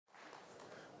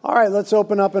All right, let's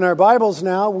open up in our Bibles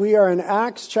now. We are in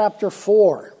Acts chapter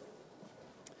 4.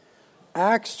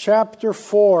 Acts chapter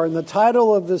 4, and the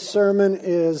title of this sermon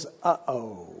is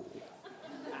Uh-oh.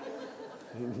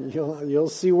 You'll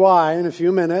see why in a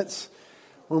few minutes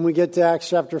when we get to Acts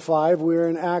chapter 5. We're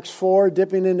in Acts 4,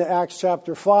 dipping into Acts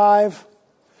chapter 5.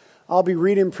 I'll be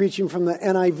reading and preaching from the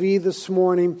NIV this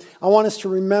morning. I want us to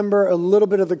remember a little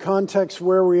bit of the context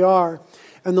where we are.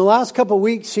 In the last couple of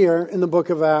weeks here in the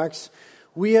book of Acts,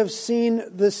 we have seen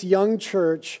this young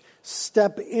church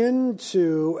step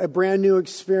into a brand new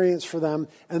experience for them,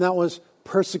 and that was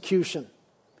persecution.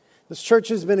 This church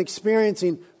has been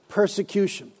experiencing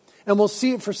persecution, and we'll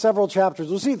see it for several chapters.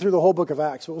 We'll see it through the whole book of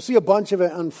Acts, but we'll see a bunch of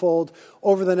it unfold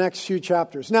over the next few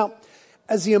chapters. Now,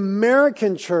 as the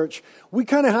American church, we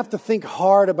kind of have to think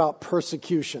hard about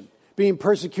persecution, being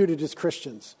persecuted as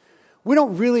Christians. We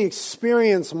don't really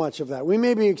experience much of that. We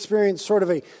maybe experience sort of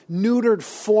a neutered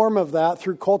form of that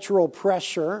through cultural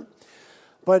pressure,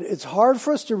 but it's hard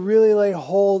for us to really lay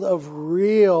hold of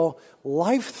real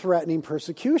life-threatening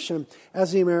persecution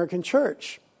as the American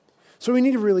church. So we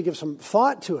need to really give some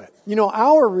thought to it. You know,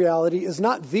 our reality is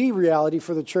not the reality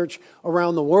for the church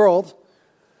around the world.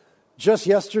 Just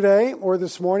yesterday or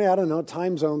this morning, I don't know,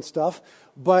 time zone stuff,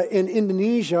 but in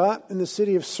Indonesia, in the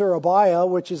city of Surabaya,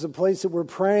 which is a place that we're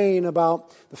praying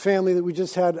about, the family that we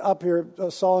just had up here,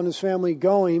 Saul and his family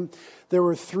going, there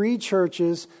were 3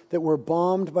 churches that were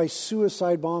bombed by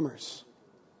suicide bombers.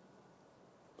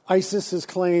 ISIS has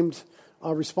claimed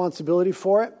responsibility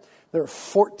for it. There are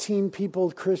 14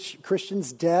 people,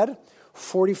 Christians, dead,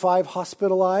 45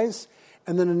 hospitalized,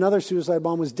 and then another suicide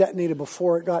bomb was detonated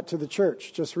before it got to the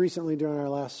church just recently during our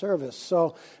last service.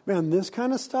 So, man, this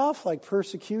kind of stuff, like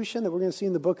persecution that we're going to see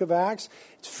in the book of Acts,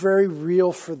 it's very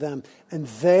real for them. And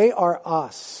they are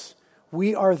us.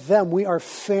 We are them. We are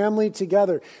family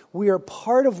together. We are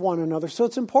part of one another. So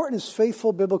it's important as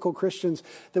faithful biblical Christians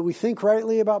that we think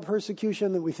rightly about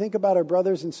persecution, that we think about our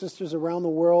brothers and sisters around the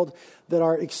world that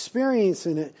are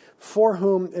experiencing it, for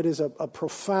whom it is a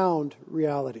profound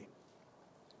reality.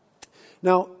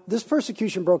 Now, this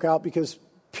persecution broke out because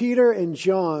Peter and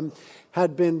John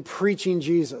had been preaching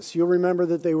Jesus. You'll remember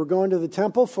that they were going to the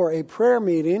temple for a prayer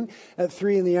meeting at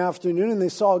 3 p.m, and they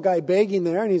saw a guy begging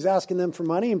there, and he's asking them for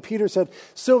money. And Peter said,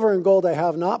 "Silver and gold I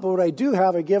have not, but what I do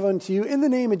have I give unto you. In the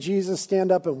name of Jesus,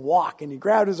 stand up and walk." And he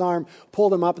grabbed his arm,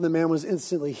 pulled him up, and the man was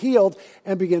instantly healed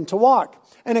and began to walk.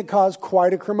 And it caused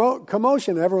quite a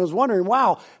commotion. Everyone was wondering,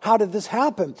 wow, how did this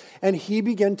happen? And he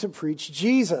began to preach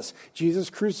Jesus. Jesus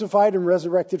crucified and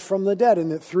resurrected from the dead,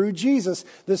 and that through Jesus,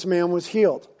 this man was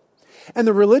healed. And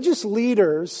the religious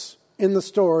leaders in the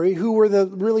story, who were the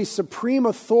really supreme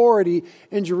authority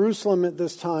in Jerusalem at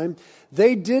this time,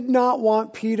 they did not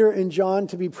want Peter and John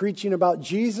to be preaching about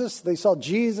Jesus. They saw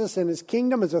Jesus and his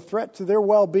kingdom as a threat to their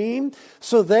well-being.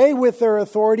 So they, with their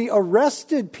authority,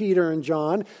 arrested Peter and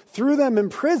John, threw them in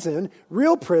prison,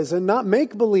 real prison, not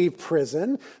make-believe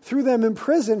prison, threw them in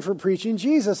prison for preaching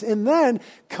Jesus, and then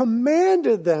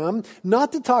commanded them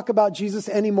not to talk about Jesus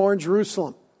anymore in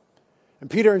Jerusalem. And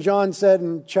Peter and John said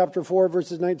in chapter 4,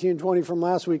 verses 19 and 20 from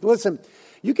last week, "Listen,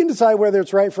 you can decide whether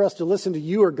it's right for us to listen to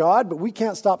you or God, but we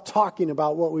can't stop talking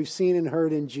about what we've seen and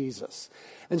heard in Jesus."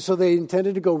 And so they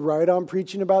intended to go right on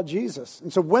preaching about Jesus.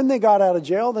 And so when they got out of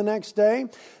jail the next day,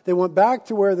 they went back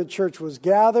to where the church was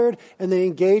gathered, and they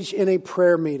engaged in a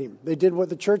prayer meeting. They did what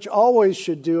the church always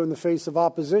should do in the face of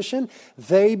opposition.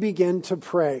 They began to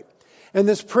pray. And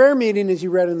this prayer meeting, as you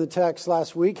read in the text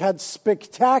last week, had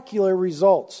spectacular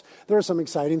results. There are some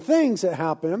exciting things that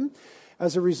happened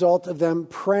as a result of them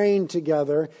praying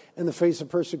together in the face of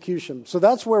persecution. So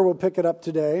that's where we'll pick it up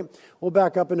today. We'll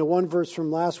back up into one verse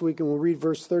from last week, and we'll read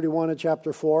verse 31 of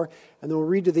chapter 4, and then we'll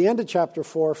read to the end of chapter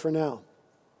 4 for now.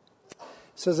 It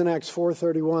says in Acts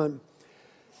 4:31,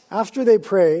 "After they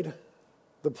prayed,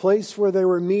 the place where they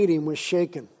were meeting was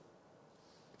shaken.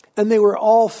 And they were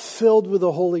all filled with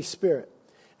the Holy Spirit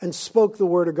and spoke the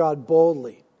word of God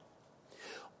boldly.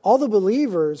 All the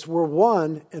believers were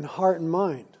one in heart and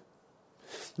mind.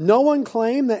 No one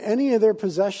claimed that any of their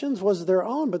possessions was their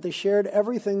own, but they shared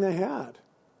everything they had.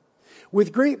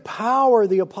 With great power,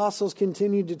 the apostles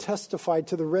continued to testify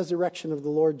to the resurrection of the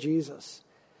Lord Jesus.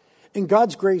 And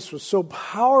God's grace was so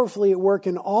powerfully at work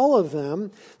in all of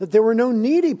them that there were no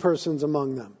needy persons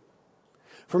among them.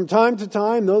 From time to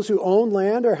time, those who owned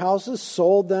land or houses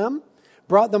sold them,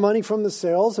 brought the money from the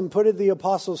sales, and put it at the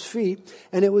apostles' feet,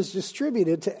 and it was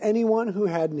distributed to anyone who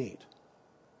had need.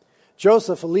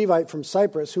 Joseph, a Levite from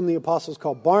Cyprus, whom the apostles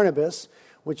called Barnabas,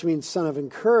 which means son of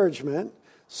encouragement,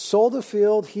 sold a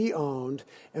field he owned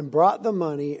and brought the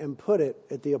money and put it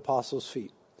at the apostles'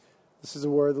 feet." This is the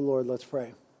word of the Lord. Let's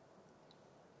pray.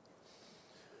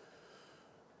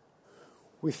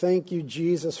 We thank you,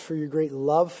 Jesus, for your great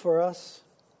love for us.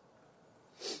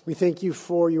 We thank you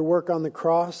for your work on the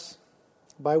cross,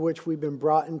 by which we've been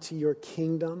brought into your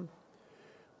kingdom.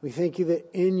 We thank you that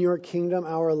in your kingdom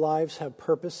our lives have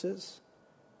purposes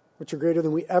which are greater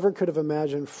than we ever could have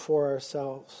imagined for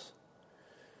ourselves.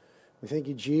 We thank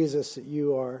you, Jesus, that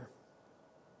you are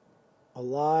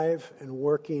alive and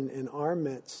working in our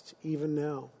midst, even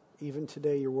now. Even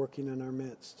today, you're working in our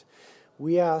midst.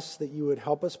 We ask that you would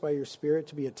help us by your Spirit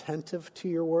to be attentive to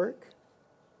your work,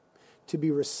 to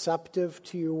be receptive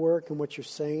to your work and what you're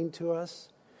saying to us.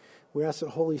 We ask that,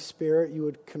 Holy Spirit, you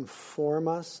would conform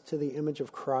us to the image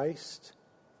of Christ.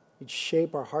 You'd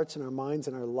shape our hearts and our minds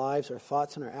and our lives, our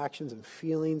thoughts and our actions and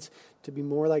feelings to be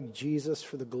more like Jesus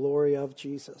for the glory of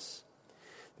Jesus.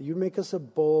 That you'd make us a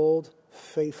bold,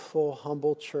 faithful,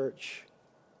 humble church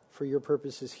for your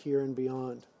purposes here and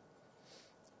beyond.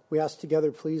 We ask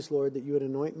together, please, Lord, that you would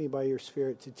anoint me by your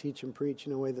Spirit to teach and preach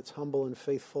in a way that's humble and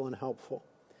faithful and helpful.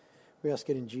 We ask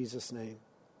it in Jesus' name.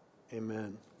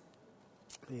 Amen.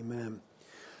 Amen.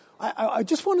 I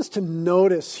just want us to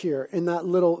notice here in that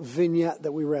little vignette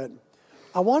that we read,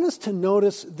 I want us to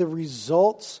notice the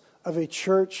results of a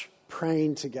church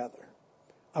praying together.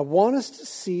 I want us to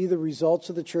see the results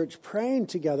of the church praying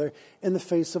together in the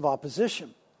face of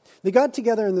opposition. They got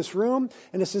together in this room,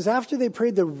 and it says after they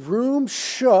prayed, the room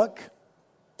shook.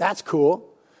 That's cool.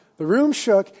 The room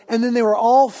shook, and then they were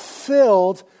all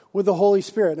filled with the Holy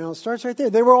Spirit. Now, it starts right there.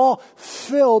 They were all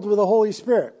filled with the Holy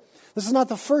Spirit. This is not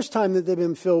the first time that they've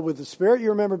been filled with the Spirit. You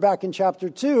remember back in chapter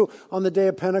 2, on the day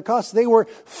of Pentecost, they were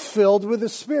filled with the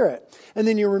Spirit. And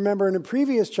then you remember in a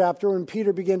previous chapter when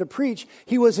Peter began to preach,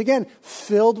 he was again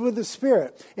filled with the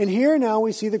Spirit. And here now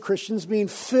we see the Christians being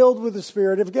filled with the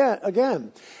Spirit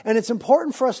again. And it's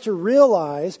important for us to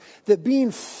realize that being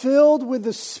filled with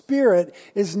the Spirit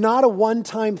is not a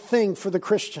one-time thing for the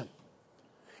Christian.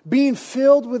 Being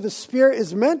filled with the Spirit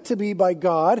is meant to be by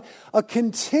God a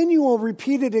continual,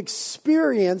 repeated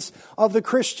experience of the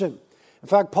Christian. In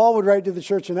fact, Paul would write to the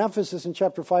church in Ephesus in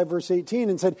chapter 5, verse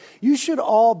 18, and said, you should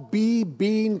all be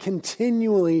being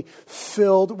continually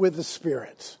filled with the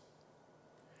Spirit.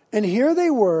 And here they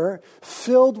were,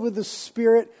 filled with the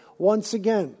Spirit once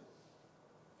again.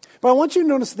 But I want you to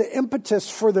notice the impetus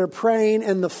for their praying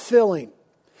and the filling.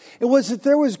 It was that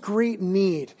there was great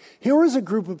need. Here was a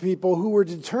group of people who were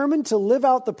determined to live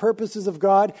out the purposes of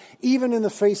God even in the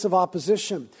face of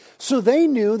opposition. So they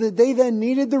knew that they then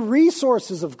needed the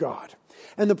resources of God.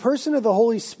 And the person of the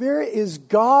Holy Spirit is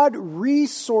God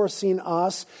resourcing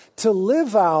us to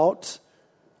live out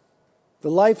the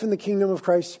life in the kingdom of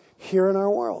Christ here in our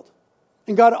world.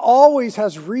 And God always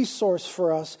has resource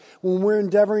for us when we're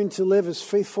endeavoring to live as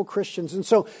faithful Christians. And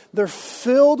so they're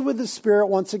filled with the Spirit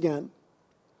once again.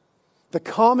 The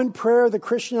common prayer of the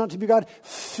Christian ought to be, God,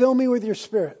 fill me with your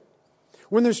Spirit.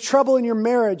 When there's trouble in your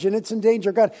marriage and it's in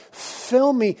danger, God,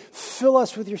 fill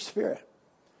us with your Spirit.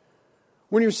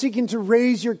 When you're seeking to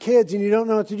raise your kids and you don't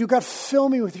know what to do, God, fill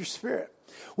me with your Spirit.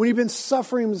 When you've been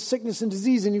suffering with sickness and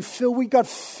disease and you feel weak, God,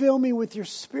 fill me with your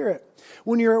Spirit.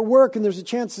 When you're at work and there's a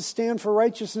chance to stand for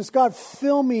righteousness, God,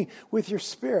 fill me with your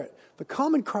Spirit. The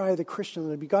common cry of the Christian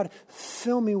would be, God,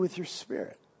 fill me with your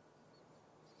Spirit.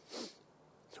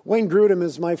 Wayne Grudem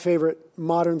is my favorite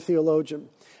modern theologian,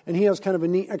 and he has kind of a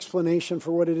neat explanation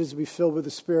for what it is to be filled with the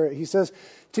Spirit. He says,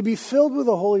 to be filled with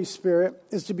the Holy Spirit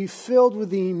is to be filled with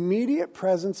the immediate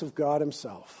presence of God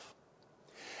himself.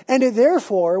 And it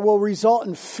therefore will result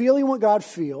in feeling what God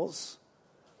feels,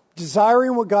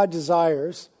 desiring what God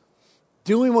desires,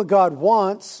 doing what God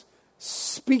wants,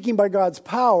 speaking by God's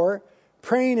power,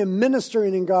 praying and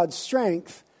ministering in God's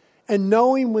strength, and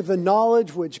knowing with the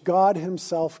knowledge which God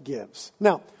himself gives.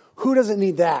 Now, who doesn't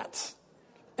need that?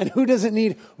 And who doesn't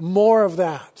need more of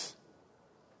that?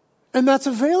 And that's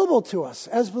available to us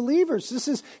as believers.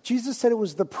 Jesus said it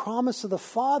was the promise of the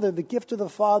Father, the gift of the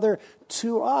Father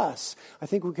to us. I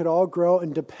think we could all grow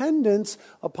in dependence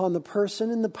upon the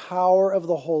person and the power of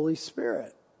the Holy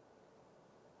Spirit.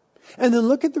 And then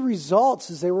look at the results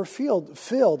as they were filled.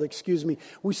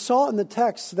 We saw in the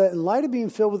text that in light of being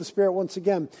filled with the Spirit once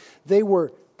again, they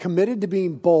were committed to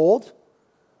being bold.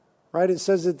 Right? It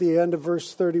says at the end of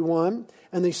verse 31,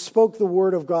 and they spoke the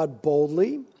word of God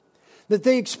boldly. That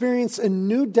they experienced a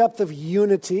new depth of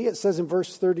unity. It says in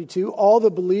verse 32, all the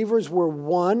believers were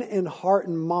one in heart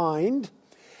and mind.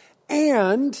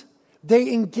 And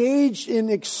they engaged in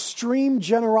extreme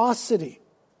generosity.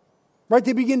 Right?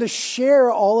 They begin to share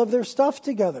all of their stuff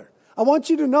together. I want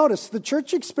you to notice the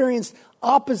church experienced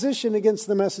opposition against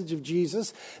the message of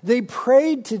Jesus. They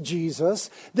prayed to Jesus.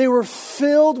 They were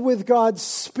filled with God's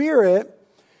Spirit,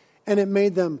 and it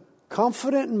made them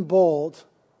confident and bold,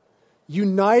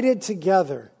 united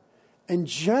together, and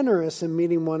generous in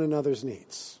meeting one another's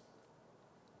needs.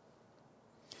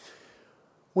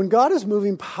 When God is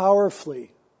moving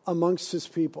powerfully amongst his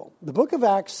people, the book of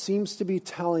Acts seems to be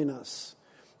telling us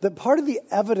that part of the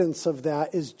evidence of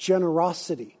that is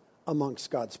generosity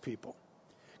amongst God's people.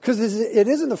 Because it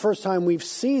isn't the first time we've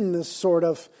seen this sort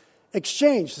of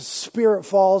exchange. The Spirit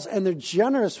falls and they're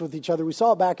generous with each other. We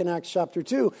saw it back in Acts chapter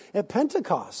 2 at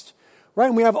Pentecost. Right?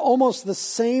 And we have almost the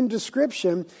same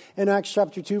description in Acts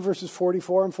chapter 2, verses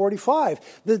 44 and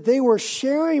 45. That they were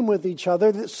sharing with each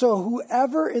other, so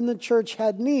whoever in the church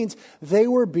had needs, they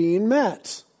were being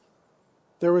met.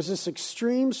 There was this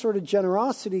extreme sort of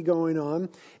generosity going on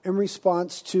in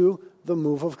response to the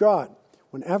move of God.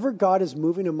 Whenever God is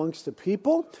moving amongst the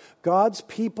people, God's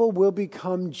people will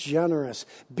become generous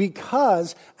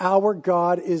because our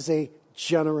God is a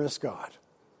generous God.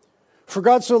 For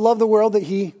God so loved the world that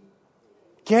he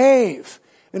gave.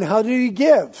 And how did he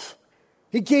give?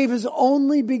 He gave his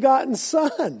only begotten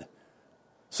Son,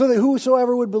 so that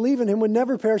whosoever would believe in him would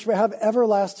never perish but have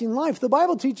everlasting life. The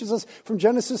Bible teaches us from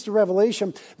Genesis to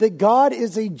Revelation that God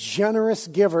is a generous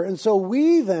giver. And so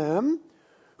we then,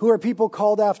 who are people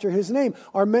called after his name,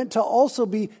 are meant to also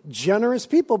be generous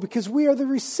people because we are the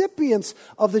recipients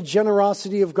of the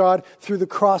generosity of God through the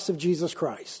cross of Jesus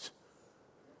Christ.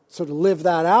 So to live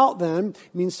that out then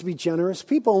means to be generous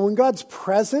people. And when God's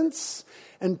presence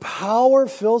and power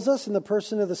fills us in the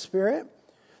person of the Spirit,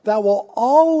 that will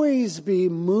always be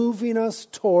moving us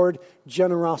toward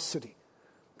generosity.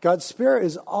 God's Spirit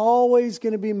is always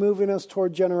going to be moving us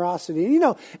toward generosity. And, you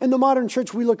know, in the modern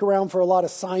church, we look around for a lot of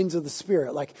signs of the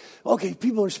Spirit. Like, okay,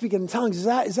 people are speaking in tongues.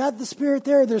 Is that the Spirit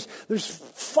there? There's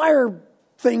fire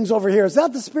things over here. Is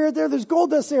that the Spirit there? There's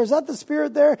gold dust there. Is that the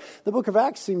Spirit there? The book of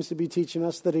Acts seems to be teaching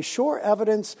us that a sure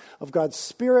evidence of God's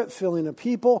Spirit filling a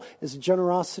people is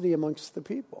generosity amongst the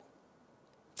people.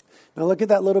 Now look at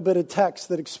that little bit of text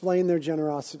that explained their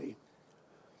generosity.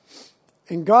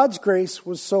 And God's grace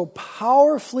was so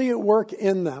powerfully at work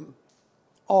in them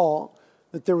all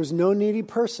that there was no needy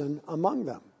person among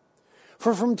them.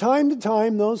 For from time to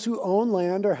time, those who owned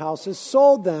land or houses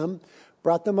sold them,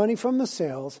 brought the money from the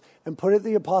sales, and put it at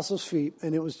the apostles' feet,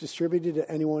 and it was distributed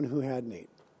to anyone who had need.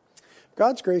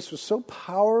 God's grace was so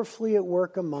powerfully at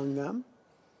work among them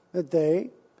that they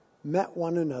met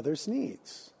one another's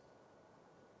needs.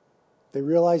 They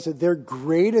realized that their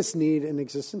greatest need in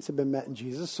existence had been met in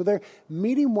Jesus, so they're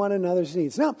meeting one another's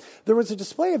needs. Now, there was a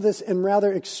display of this in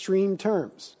rather extreme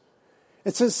terms.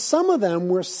 It says some of them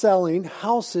were selling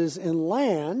houses and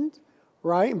land,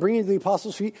 right, and bringing it to the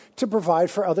apostles' feet to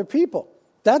provide for other people.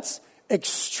 That's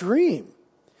extreme.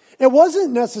 It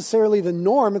wasn't necessarily the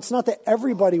norm. It's not that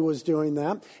everybody was doing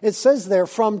that. It says there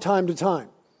from time to time.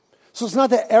 So it's not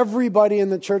that everybody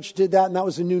in the church did that and that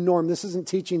was a new norm. This isn't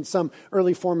teaching some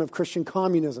early form of Christian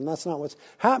communism. That's not what's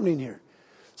happening here.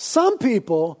 Some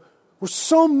people were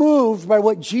so moved by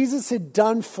what Jesus had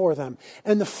done for them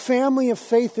and the family of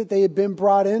faith that they had been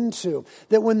brought into,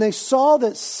 that when they saw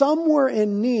that some were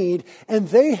in need and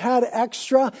they had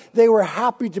extra, they were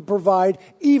happy to provide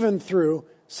even through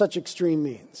such extreme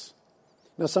means.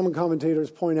 Now, some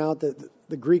commentators point out that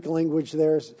the Greek language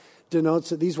there denotes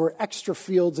that these were extra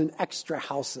fields and extra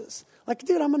houses. Like,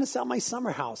 dude, I'm going to sell my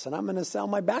summer house and I'm going to sell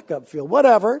my backup field,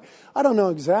 whatever. I don't know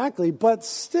exactly, but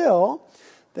still,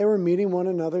 they were meeting one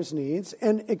another's needs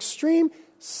in extreme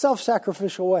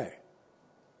self-sacrificial way.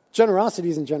 Generosity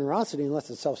isn't generosity unless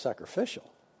it's self-sacrificial,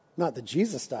 not the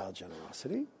Jesus-style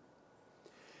generosity.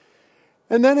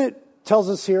 And then it tells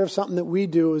us here of something that we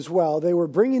do as well. They were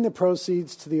bringing the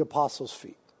proceeds to the apostles'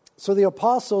 feet. So the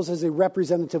apostles as a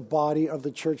representative body of the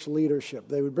church leadership.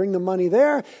 They would bring the money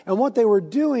there, and what they were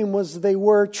doing was they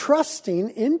were trusting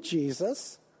in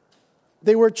Jesus.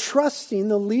 They were trusting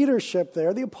the leadership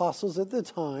there, the apostles at the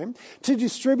time, to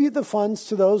distribute the funds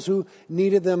to those who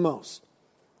needed them most.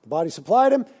 The body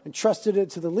supplied them and trusted it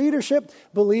to the leadership,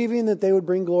 believing that they would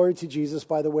bring glory to Jesus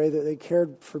by the way that they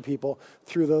cared for people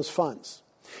through those funds.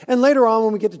 And later on,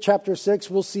 when we get to chapter 6,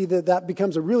 we'll see that that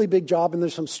becomes a really big job, and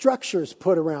there's some structures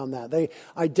put around that. They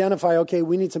identify, okay,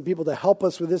 we need some people to help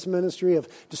us with this ministry of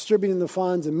distributing the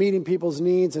funds and meeting people's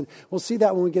needs, and we'll see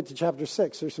that when we get to chapter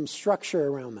 6. There's some structure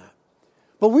around that.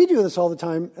 But we do this all the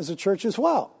time as a church as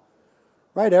well,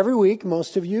 right? Every week,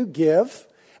 most of you give,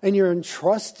 and you're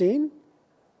entrusting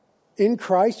in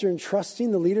Christ, you're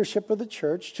entrusting the leadership of the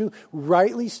church to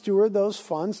rightly steward those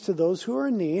funds to those who are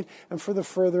in need and for the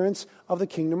furtherance of the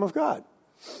kingdom of God.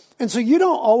 And so you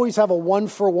don't always have a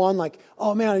one-for-one, like,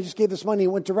 oh man, I just gave this money, it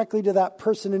went directly to that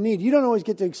person in need. You don't always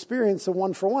get to experience the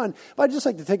one-for-one. But I'd just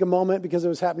like to take a moment, because it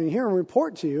was happening here, and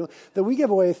report to you that we give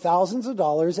away thousands of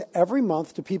dollars every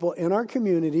month to people in our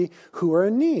community who are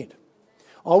in need.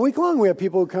 All week long, we have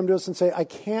people who come to us and say, I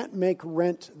can't make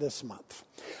rent this month.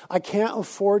 I can't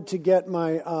afford to get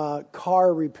my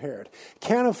car repaired.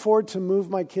 Can't afford to move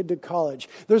my kid to college.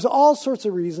 There's all sorts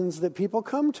of reasons that people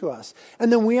come to us.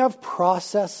 And then we have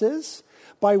processes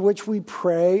by which we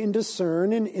pray and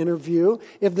discern and interview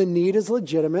if the need is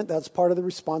legitimate. That's part of the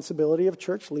responsibility of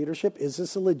church leadership. Is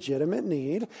this a legitimate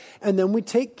need? And then we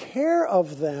take care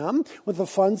of them with the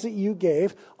funds that you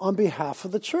gave on behalf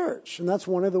of the church. And that's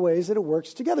one of the ways that it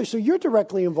works together. So you're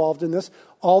directly involved in this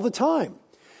all the time.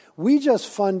 We just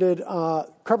funded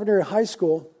Carpenter High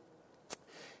School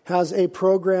has a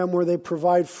program where they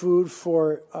provide food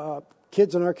for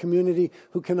kids in our community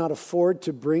who cannot afford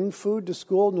to bring food to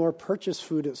school nor purchase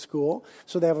food at school.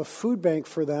 So they have a food bank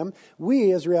for them.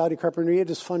 We, as Reality Carpinteria,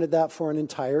 just funded that for an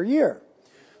entire year.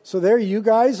 So there you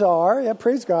guys are. Yeah,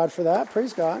 praise God for that.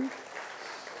 Praise God.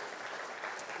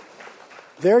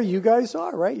 There you guys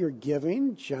are, right? You're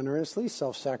giving generously,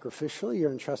 self-sacrificially.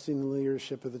 You're entrusting the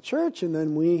leadership of the church. And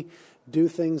then we do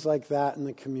things like that in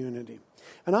the community.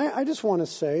 And I just want to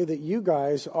say that you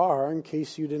guys are, in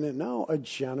case you didn't know, a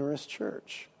generous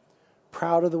church.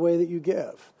 Proud of the way that you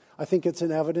give. I think it's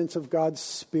an evidence of God's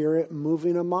Spirit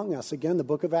moving among us. Again, the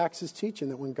book of Acts is teaching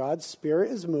that when God's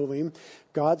Spirit is moving,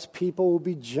 God's people will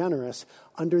be generous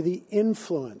under the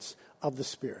influence of the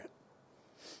Spirit.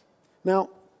 Now,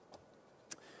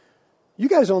 you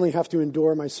guys only have to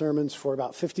endure my sermons for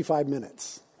about 55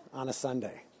 minutes on a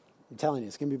Sunday. I'm telling you,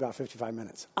 it's going to be about 55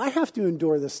 minutes. I have to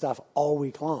endure this stuff all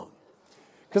week long.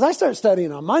 Because I start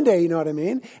studying on Monday, you know what I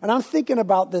mean? And I'm thinking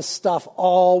about this stuff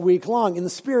all week long. And the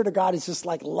Spirit of God is just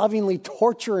like lovingly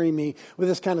torturing me with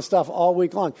this kind of stuff all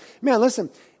week long. Man, listen,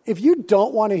 if you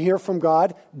don't want to hear from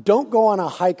God, don't go on a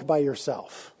hike by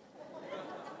yourself.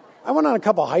 I went on a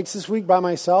couple hikes this week by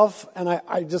myself, and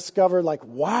I discovered, like,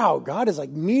 wow, God is like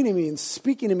meeting me and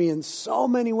speaking to me in so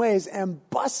many ways and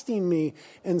busting me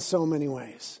in so many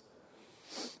ways.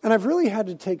 And I've really had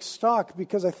to take stock,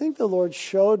 because I think the Lord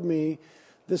showed me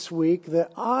this week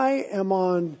that I am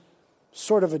on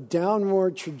sort of a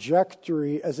downward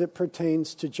trajectory as it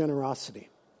pertains to generosity.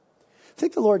 I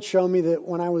think the Lord showed me that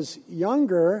when I was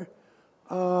younger,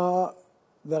 that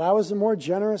I was a more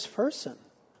generous person.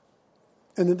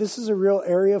 And that this is a real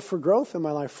area for growth in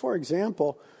my life. For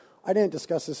example, I didn't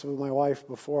discuss this with my wife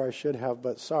before, I should have,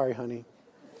 but sorry, honey.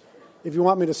 If you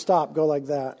want me to stop, go like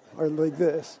that, or like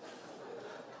this.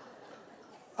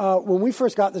 When we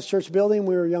first got this church building,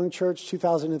 we were a young church,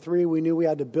 2003. We knew we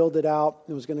had to build it out.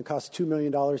 It was going to cost $2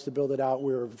 million to build it out.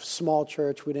 We were a small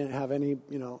church. We didn't have any,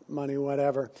 money,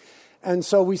 whatever. And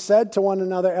so we said to one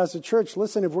another as a church,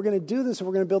 listen, if we're going to do this, if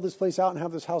we're going to build this place out and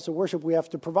have this house of worship, we have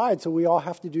to provide. So we all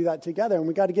have to do that together. And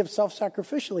we got to give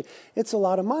self-sacrificially. It's a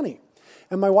lot of money.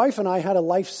 And my wife and I had a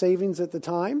life savings at the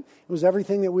time. It was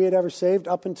everything that we had ever saved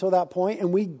up until that point.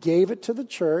 And we gave it to the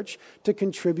church to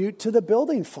contribute to the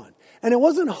building fund. And it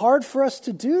wasn't hard for us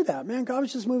to do that. Man, God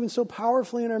was just moving so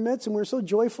powerfully in our midst, and we were so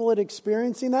joyful at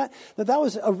experiencing that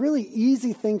was a really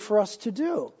easy thing for us to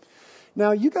do.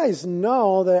 Now, you guys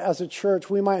know that as a church,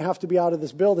 we might have to be out of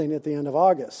this building at the end of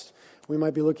August. We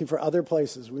might be looking for other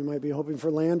places. We might be hoping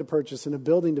for land to purchase and a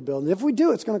building to build. And if we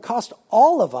do, it's going to cost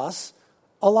all of us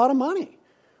a lot of money.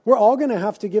 We're all going to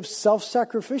have to give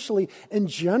self-sacrificially and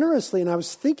generously. And I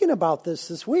was thinking about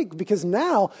this week, because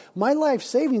now my life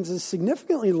savings is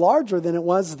significantly larger than it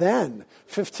was then,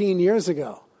 15 years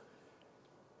ago.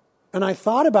 And I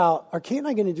thought about, are Kate and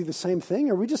I going to do the same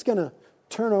thing? Are we just going to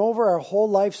turn over our whole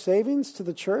life savings to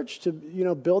the church to,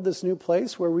 build this new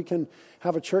place where we can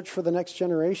have a church for the next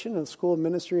generation and school of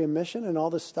ministry and mission and all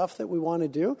this stuff that we want to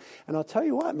do? And I'll tell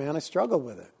you what, man, I struggled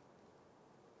with it.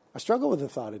 I struggled with the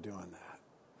thought of doing that.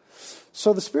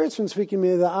 So the Spirit's been speaking to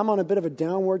me that I'm on a bit of a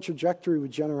downward trajectory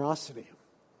with generosity.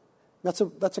 That's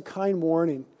a kind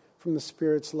warning from the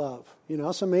Spirit's love.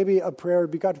 So maybe a prayer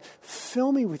would be, God,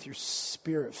 fill me with your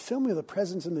Spirit. Fill me with the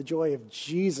presence and the joy of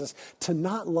Jesus to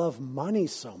not love money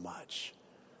so much,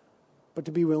 but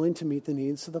to be willing to meet the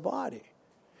needs of the body.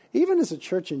 Even as a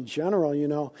church in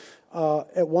general,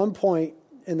 at one point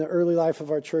in the early life of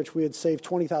our church, we had saved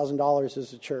 $20,000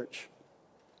 as a church.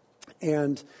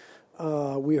 And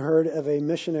we heard of a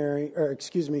missionary,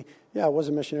 it was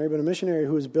a missionary, but a missionary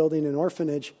who was building an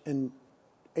orphanage in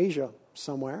Asia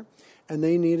somewhere, and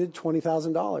they needed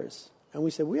 $20,000. And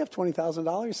we said, we have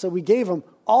 $20,000. So we gave them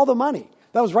all the money.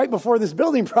 That was right before this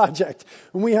building project,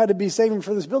 when we had to be saving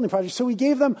for this building project. So we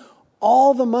gave them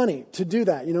all the money to do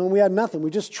that, and we had nothing.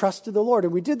 We just trusted the Lord,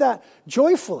 and we did that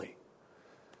joyfully.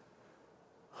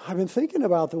 I've been thinking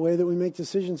about the way that we make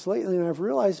decisions lately, and I've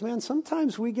realized, man,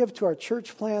 sometimes we give to our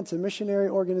church plants and missionary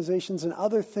organizations and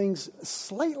other things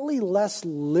slightly less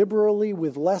liberally,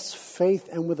 with less faith,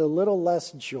 and with a little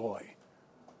less joy.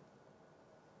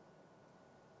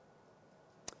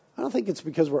 I don't think it's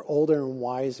because we're older and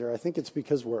wiser. I think it's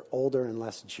because we're older and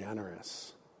less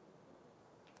generous.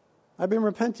 I've been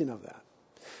repenting of that.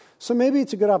 So maybe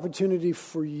it's a good opportunity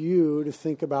for you to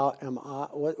think about,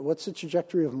 what's the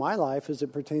trajectory of my life as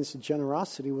it pertains to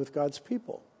generosity with God's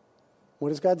people?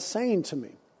 What is God saying to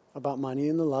me about money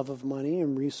and the love of money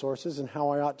and resources and how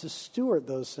I ought to steward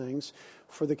those things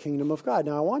for the kingdom of God?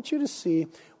 Now, I want you to see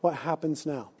what happens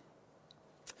now.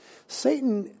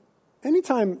 Satan,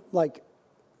 anytime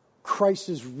Christ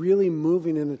is really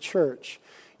moving in a church,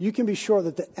 you can be sure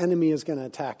that the enemy is going to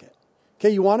attack it.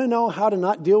 Okay, you want to know how to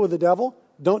not deal with the devil?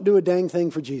 Don't do a dang thing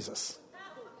for Jesus.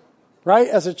 Right?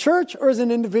 As a church or as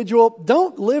an individual,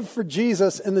 don't live for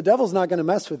Jesus and the devil's not going to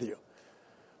mess with you.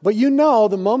 But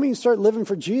the moment you start living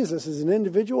for Jesus as an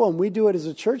individual and we do it as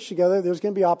a church together, there's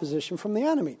going to be opposition from the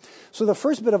enemy. So the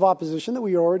first bit of opposition that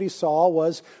we already saw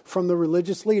was from the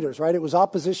religious leaders, right? It was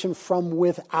opposition from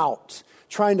without,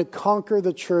 trying to conquer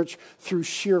the church through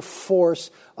sheer force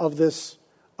of this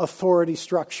authority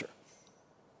structure.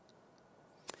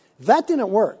 That didn't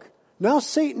work. Now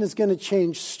Satan is going to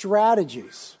change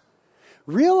strategies.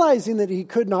 Realizing that he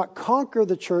could not conquer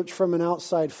the church from an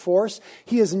outside force,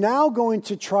 he is now going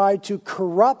to try to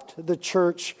corrupt the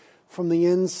church from the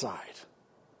inside,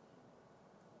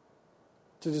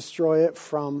 to destroy it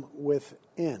from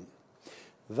within.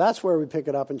 That's where we pick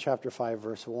it up in chapter 5,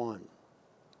 verse 1.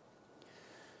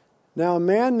 Now a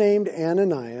man named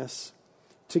Ananias,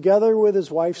 together with his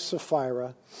wife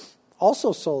Sapphira,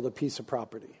 also sold a piece of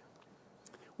property.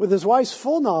 With his wife's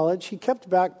full knowledge, he kept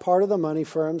back part of the money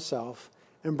for himself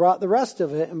and brought the rest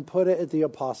of it and put it at the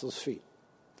apostles' feet.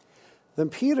 Then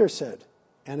Peter said,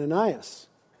 Ananias,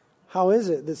 how is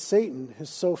it that Satan has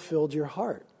so filled your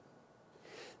heart,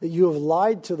 that you have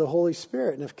lied to the Holy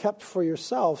Spirit and have kept for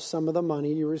yourself some of the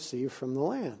money you received from the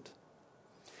land?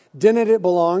 Didn't it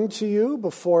belong to you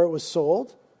before it was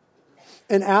sold?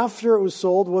 And after it was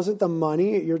sold, wasn't the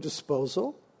money at your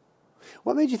disposal?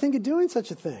 What made you think of doing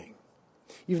such a thing?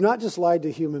 You've not just lied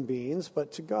to human beings,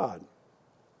 but to God.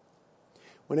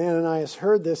 When Ananias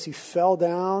heard this, he fell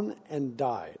down and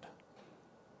died.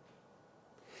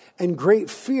 And great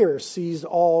fear seized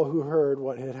all who heard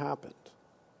what had happened.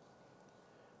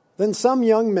 Then some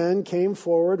young men came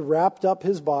forward, wrapped up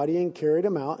his body, and carried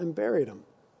him out and buried him.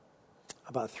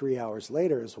 About 3 hours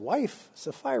later, his wife,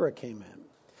 Sapphira, came in.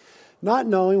 Not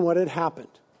knowing what had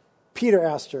happened, Peter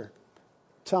asked her,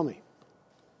 tell me,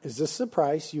 is this the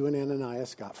price you and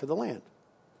Ananias got for the land?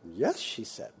 Yes, she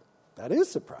said, that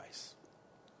is the price.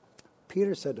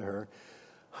 Peter said to her,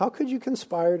 how could you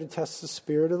conspire to test the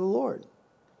Spirit of the Lord?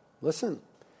 Listen,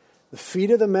 the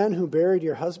feet of the men who buried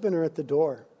your husband are at the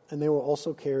door, and they will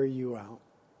also carry you out.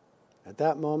 At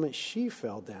that moment, she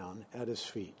fell down at his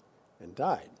feet and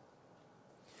died.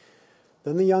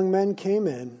 Then the young men came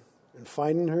in, and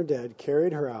finding her dead,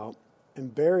 carried her out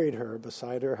and buried her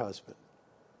beside her husband.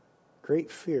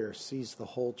 Great fear seized the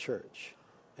whole church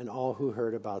and all who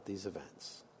heard about these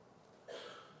events.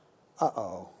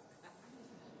 Uh-oh.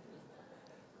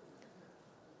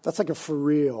 That's like a for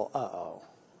real uh-oh.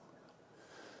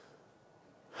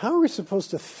 How are we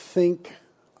supposed to think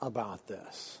about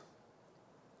this?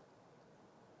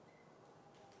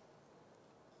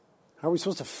 How are we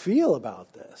supposed to feel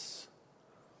about this?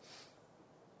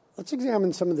 Let's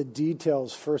examine some of the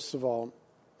details, first of all,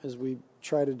 as we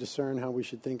try to discern how we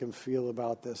should think and feel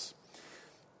about this.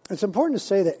 It's important to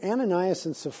say that Ananias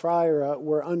and Sapphira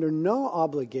were under no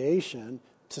obligation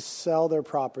to sell their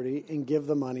property and give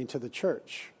the money to the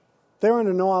church. They were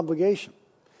under no obligation.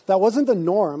 That wasn't the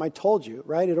norm, I told you,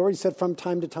 right? It already said from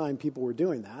time to time people were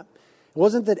doing that. It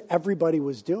wasn't that everybody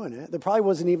was doing it. There probably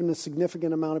wasn't even a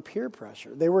significant amount of peer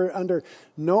pressure. They were under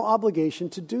no obligation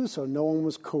to do so. No one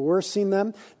was coercing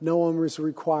them. No one was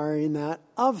requiring that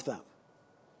of them.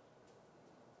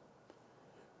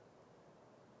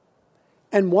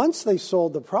 And once they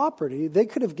sold the property, they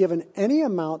could have given any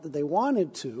amount that they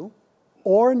wanted to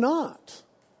or not.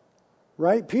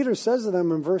 Right? Peter says to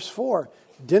them in verse 4,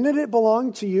 didn't it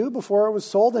belong to you before it was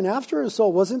sold? And after it was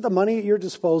sold, wasn't the money at your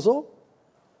disposal?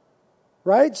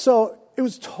 Right? So it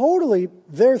was totally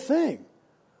their thing.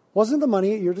 Wasn't the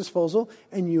money at your disposal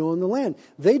and you own the land?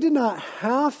 They did not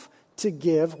have to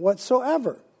give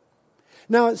whatsoever.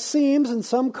 Now it seems, and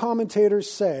some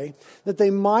commentators say, that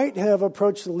they might have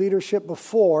approached the leadership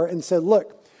before and said,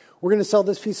 look, we're going to sell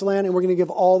this piece of land and we're going to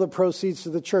give all the proceeds to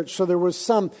the church. So there was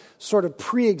some sort of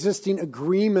pre-existing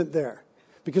agreement there.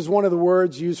 Because one of the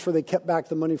words used for they kept back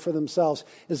the money for themselves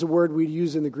is a word we'd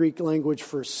use in the Greek language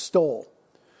for stole.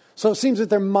 So it seems that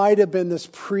there might have been this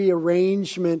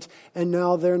pre-arrangement and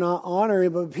now they're not honoring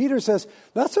it. But Peter says,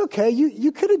 that's okay.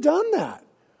 You could have done that.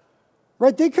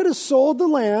 Right? They could have sold the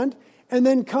land and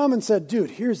then come and said,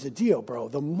 dude, here's the deal, bro.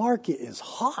 The market is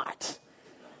hot.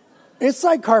 It's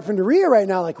like Carpinteria right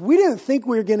now. Like, we didn't think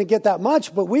we were going to get that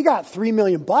much, but we got $3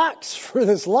 million for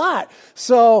this lot.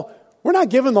 So we're not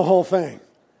giving the whole thing.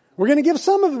 We're going to give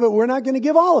some of it, but we're not going to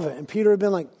give all of it. And Peter had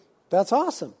been like, that's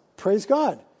awesome. Praise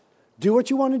God. Do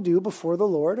what you want to do before the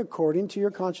Lord according to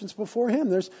your conscience before him.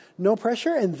 There's no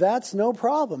pressure, and that's no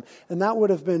problem. And that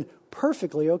would have been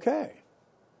perfectly okay.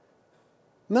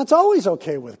 And that's always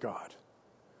okay with God.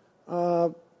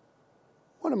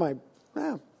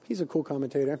 He's a cool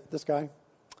commentator, this guy.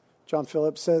 John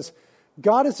Phillips says,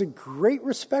 God is a great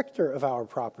respecter of our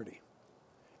property,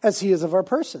 as he is of our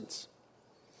persons.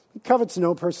 He covets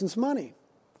no person's money.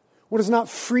 What is not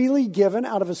freely given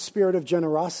out of a spirit of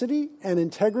generosity and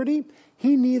integrity,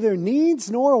 he neither needs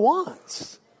nor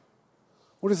wants.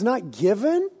 What is not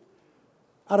given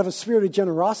out of a spirit of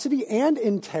generosity and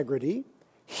integrity,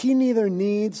 he neither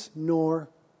needs nor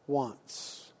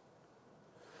wants.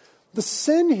 The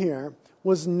sin here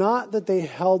was not that they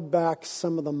held back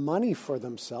some of the money for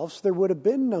themselves. There would have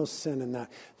been no sin in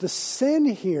that. The sin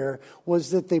here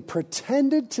was that they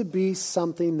pretended to be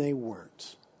something they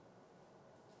weren't.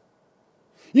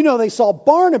 You know, they saw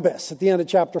Barnabas at the end of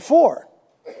chapter 4.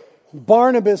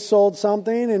 Barnabas sold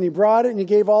something and he brought it and he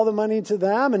gave all the money to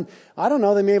them. And I don't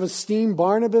know, they may have esteemed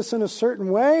Barnabas in a certain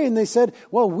way. And they said,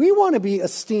 well, we want to be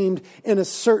esteemed in a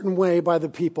certain way by the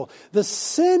people. The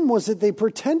sin was that they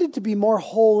pretended to be more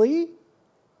holy,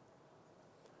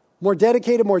 more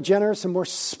dedicated, more generous, and more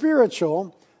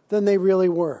spiritual than they really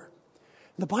were.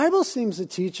 The Bible seems to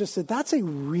teach us that that's a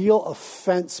real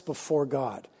offense before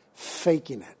God,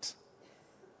 faking it.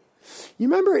 You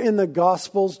remember in the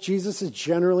Gospels, Jesus is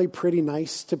generally pretty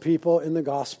nice to people in the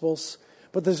Gospels,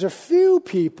 but there's a few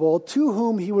people to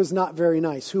whom he was not very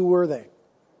nice. Who were they?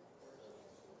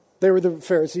 They were the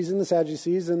Pharisees and the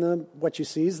Sadducees and the what you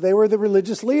sees. They were the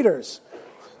religious leaders.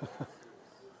 That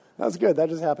was good. That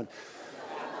just happened.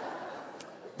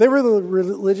 They were the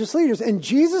religious leaders. And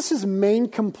Jesus' main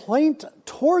complaint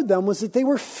toward them was that they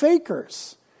were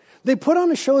fakers. They put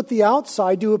on a show at the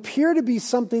outside to appear to be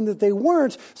something that they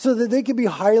weren't so that they could be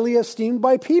highly esteemed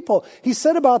by people. He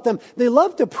said about them, they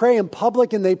love to pray in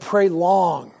public and they pray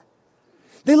long.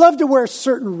 They love to wear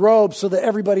certain robes so that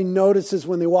everybody notices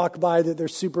when they walk by that they're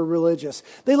super religious.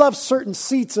 They love certain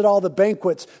seats at all the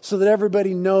banquets so that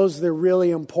everybody knows they're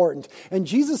really important. And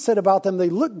Jesus said about them, they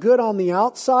look good on the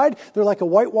outside. They're like a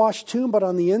whitewashed tomb, but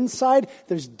on the inside,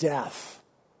 there's death.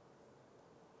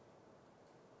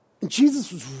 And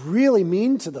Jesus was really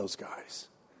mean to those guys.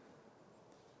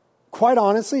 Quite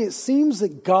honestly, it seems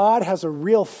that God has a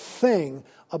real thing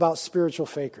about spiritual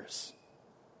fakers.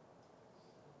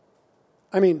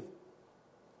 I mean,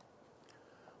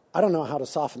 I don't know how to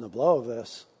soften the blow of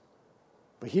this,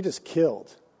 but he just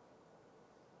killed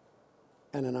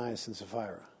Ananias and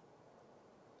Sapphira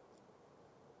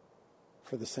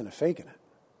for the sin of faking it.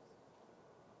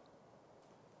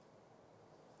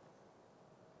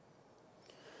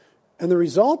 And the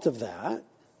result of that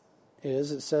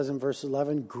is, it says in verse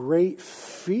 11, great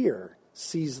fear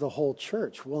seized the whole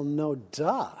church. Well, no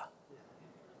duh.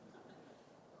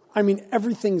 I mean,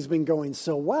 everything's been going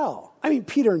so well. I mean,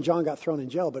 Peter and John got thrown in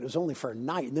jail, but it was only for a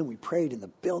night. And then we prayed and the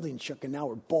building shook and now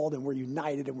we're bold and we're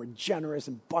united and we're generous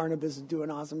and Barnabas is doing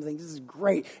awesome things. This is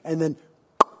great. And then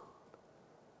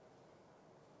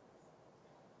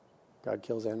God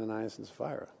kills Ananias and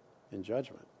Sapphira in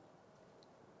judgment.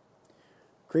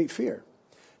 Great fear.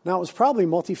 Now, it was probably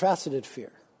multifaceted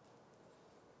fear.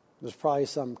 There's probably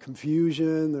some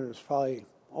confusion. There's probably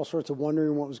all sorts of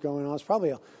wondering what was going on. It's probably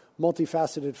a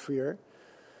multifaceted fear.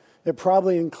 It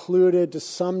probably included, to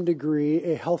some degree,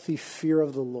 a healthy fear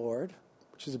of the Lord,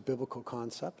 which is a biblical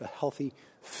concept, a healthy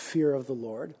fear of the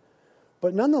Lord.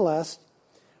 But nonetheless,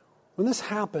 when this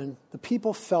happened, the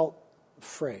people felt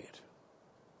afraid.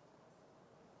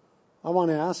 I want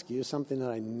to ask you something that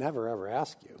I never, ever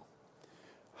ask you.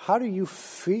 How do you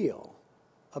feel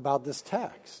about this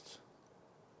text?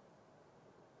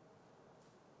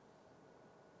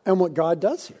 And what God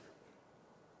does here?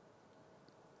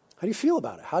 How do you feel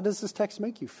about it? How does this text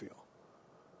make you feel?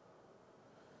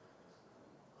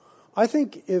 I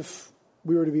think if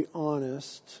we were to be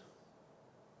honest,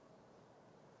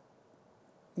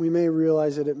 we may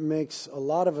realize that it makes a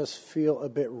lot of us feel a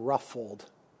bit ruffled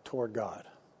toward God.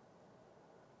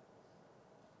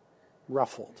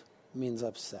 ruffled means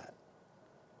upset.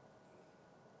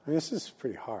 I mean, this is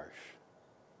pretty harsh.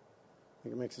 I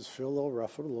think it makes us feel a little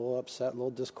ruffled, a little upset, a little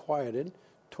disquieted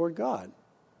toward God.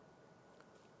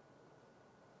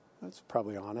 That's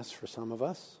probably honest for some of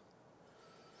us.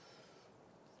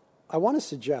 I want to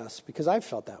suggest, because I've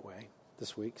felt that way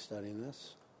this week studying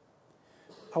this,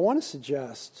 I want to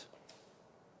suggest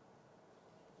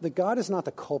that God is not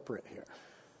the culprit here.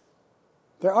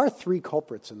 There are three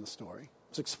culprits in the story.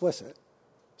 It's explicit.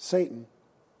 Satan,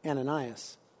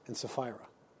 Ananias, and Sapphira.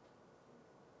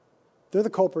 They're the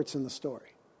culprits in the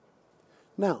story.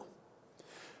 Now,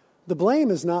 the blame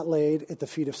is not laid at the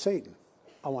feet of Satan.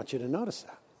 I want you to notice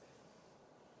that.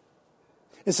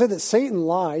 It said that Satan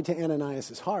lied to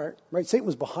Ananias' heart, right? Satan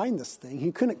was behind this thing.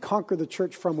 He couldn't conquer the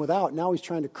church from without. Now he's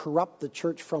trying to corrupt the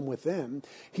church from within.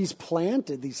 He's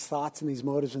planted these thoughts and these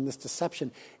motives and this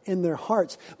deception in their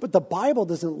hearts. But the Bible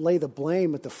doesn't lay the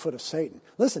blame at the foot of Satan.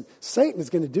 Listen, Satan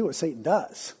is going to do what Satan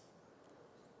does.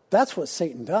 That's what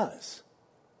Satan does.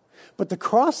 But the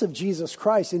cross of Jesus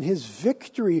Christ and his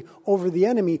victory over the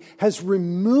enemy has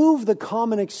removed the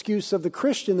common excuse of the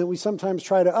Christian that we sometimes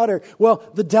try to utter. Well,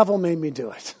 the devil made me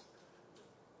do it.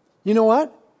 You know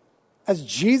what? As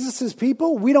Jesus'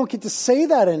 people, we don't get to say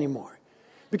that anymore.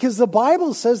 Because the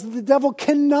Bible says that the devil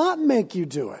cannot make you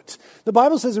do it. The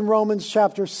Bible says in Romans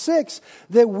chapter 6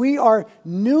 that we are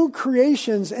new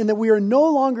creations and that we are no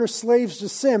longer slaves to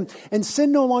sin, and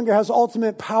sin no longer has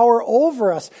ultimate power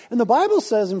over us. And the Bible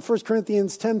says in 1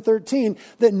 Corinthians 10:13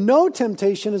 that no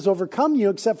temptation has overcome you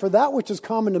except for that which is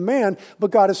common to man,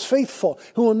 but God is faithful,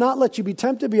 who will not let you be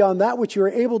tempted beyond that which you are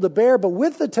able to bear, but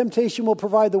with the temptation will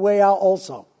provide the way out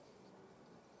also.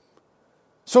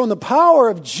 So in the power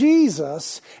of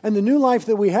Jesus and the new life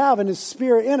that we have and his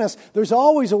Spirit in us, there's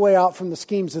always a way out from the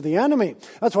schemes of the enemy.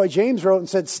 That's why James wrote and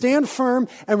said, stand firm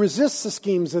and resist the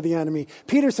schemes of the enemy.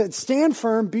 Peter said, stand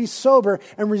firm, be sober,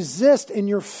 and resist in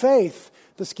your faith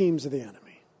the schemes of the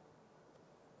enemy.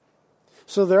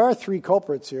 So there are three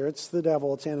culprits here. It's the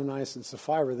devil, it's Ananias and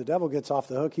Sapphira. The devil gets off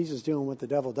the hook. He's just doing what the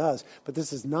devil does. But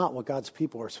this is not what God's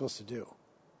people are supposed to do.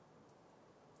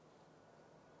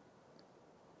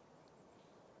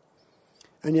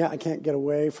 And yet I can't get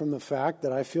away from the fact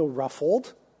that I feel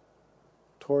ruffled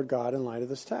toward God in light of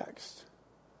this text.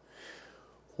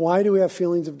 Why do we have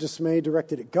feelings of dismay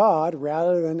directed at God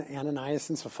rather than Ananias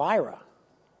and Sapphira?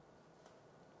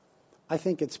 I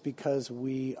think it's because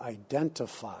we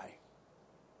identify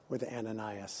with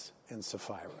Ananias and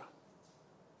Sapphira.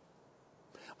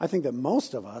 I think that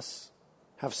most of us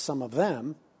have some of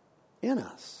them in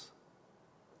us.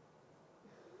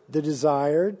 The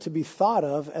desire to be thought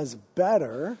of as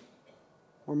better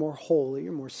or more holy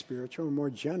or more spiritual or more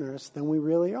generous than we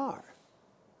really are.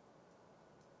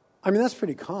 I mean, that's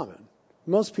pretty common.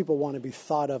 Most people want to be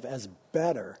thought of as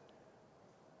better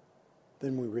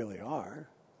than we really are.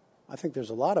 I think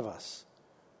there's a lot of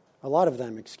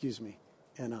them,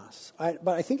 in us. But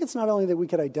I think it's not only that we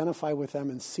could identify with them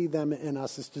and see them in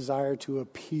us, this desire to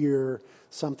appear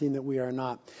something that we are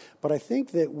not, but I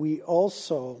think that we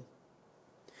also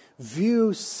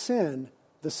view sin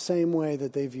the same way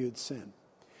that they viewed sin.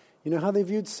 You know how they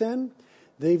viewed sin?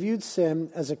 They viewed sin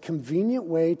as a convenient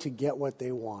way to get what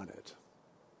they wanted.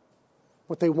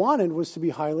 What they wanted was to be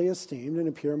highly esteemed and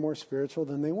appear more spiritual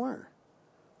than they were.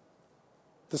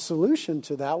 The solution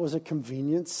to that was a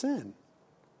convenient sin.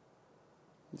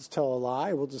 Let's tell a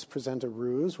lie, we'll just present a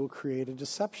ruse, we'll create a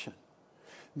deception.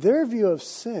 Their view of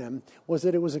sin was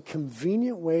that it was a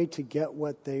convenient way to get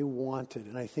what they wanted.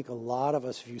 And I think a lot of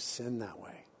us view sin that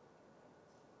way.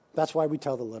 That's why we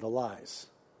tell the little lies.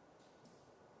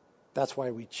 That's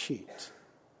why we cheat.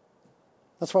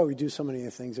 That's why we do so many of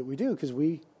the things that we do, because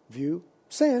we view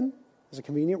sin as a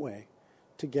convenient way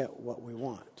to get what we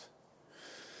want.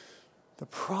 The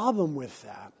problem with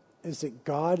that is that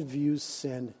God views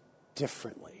sin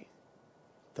differently,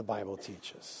 the Bible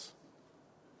teaches.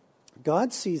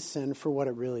 God sees sin for what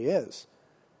it really is,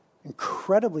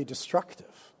 incredibly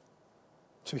destructive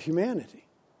to humanity,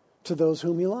 to those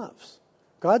whom he loves.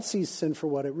 God sees sin for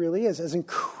what it really is, as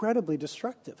incredibly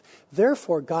destructive.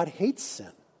 Therefore, God hates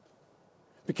sin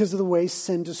because of the way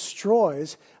sin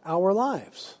destroys our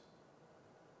lives.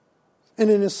 And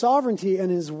in his sovereignty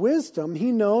and his wisdom,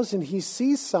 he knows and he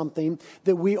sees something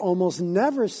that we almost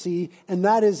never see, and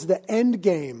that is the end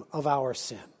game of our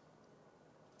sin.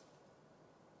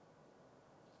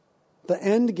 The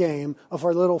end game of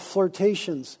our little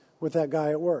flirtations with that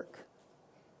guy at work.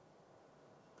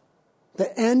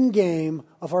 The end game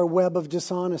of our web of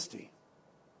dishonesty.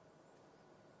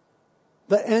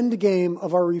 The end game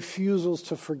of our refusals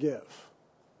to forgive.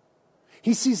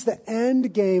 He sees the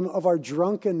end game of our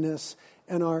drunkenness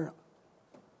and our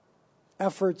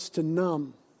efforts to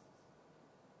numb.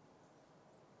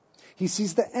 He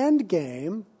sees the end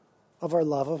game of our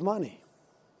love of money.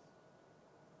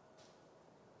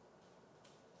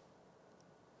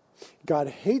 God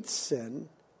hates sin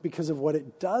because of what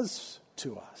it does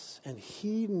to us, and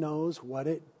he knows what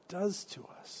it does to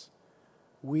us.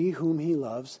 We whom he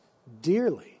loves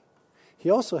dearly. He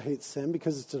also hates sin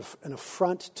because it's an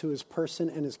affront to his person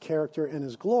and his character and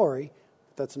his glory.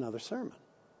 That's another sermon.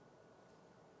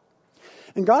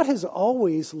 And God has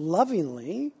always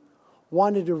lovingly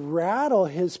wanted to rattle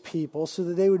his people so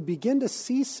that they would begin to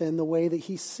see sin the way that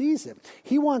he sees it.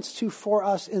 He wants to, for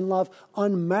us in love,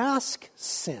 unmask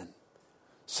sin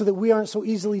so that we aren't so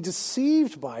easily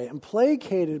deceived by it and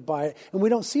placated by it, and we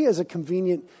don't see it as a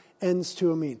convenient ends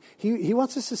to a mean. He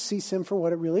wants us to see sin for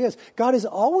what it really is. God has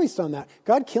always done that.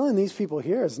 God killing these people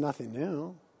here is nothing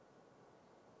new.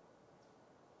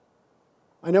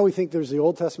 I know we think there's the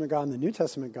Old Testament God and the New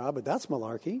Testament God, but that's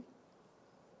malarkey.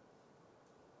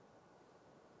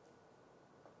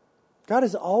 God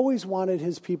has always wanted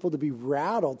his people to be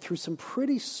rattled through some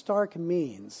pretty stark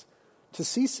means to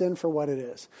see sin for what it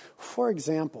is. For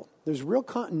example, there's real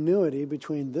continuity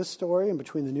between this story and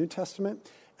between the New Testament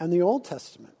and the Old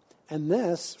Testament. And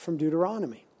this from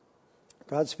Deuteronomy.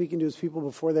 God speaking to his people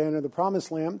before they enter the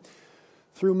promised land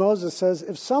through Moses says,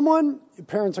 if someone,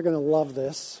 parents are going to love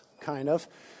this, kind of,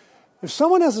 if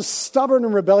someone has a stubborn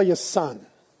and rebellious son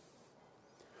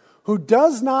who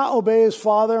does not obey his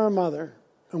father or mother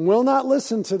and will not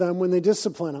listen to them when they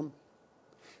discipline him,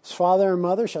 his father and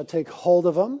mother shall take hold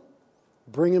of him,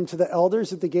 bring him to the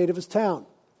elders at the gate of his town.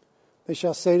 They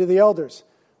shall say to the elders,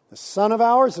 the son of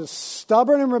ours is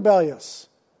stubborn and rebellious.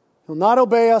 He'll not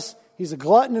obey us. He's a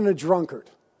glutton and a drunkard.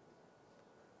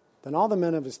 Then all the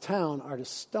men of his town are to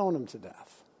stone him to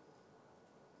death.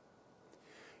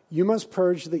 You must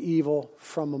purge the evil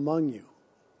from among you.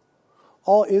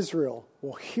 All Israel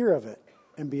will hear of it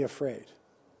and be afraid.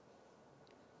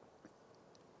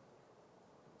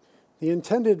 The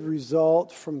intended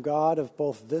result from God of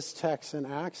both this text in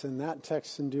Acts and that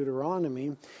text in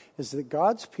Deuteronomy is that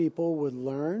God's people would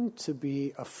learn to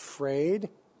be afraid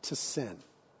to sin.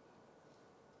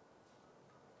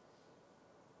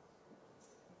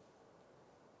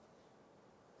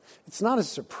 It's not a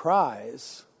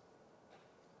surprise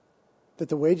that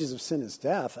the wages of sin is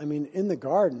death. I mean, in the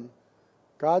garden,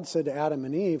 God said to Adam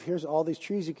and Eve, here's all these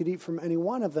trees, you could eat from any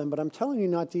one of them, but I'm telling you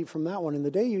not to eat from that one. And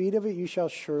the day you eat of it, you shall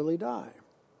surely die.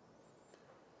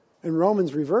 And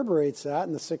Romans reverberates that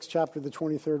in the 6th chapter, the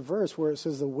 23rd verse, where it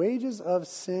says, the wages of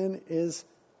sin is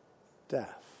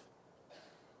death.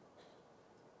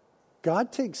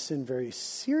 God takes sin very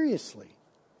seriously,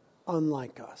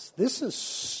 unlike us. This is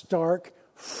stark,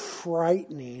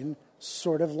 frightening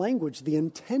sort of language. The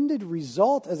intended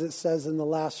result, as it says in the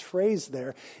last phrase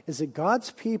there, is that God's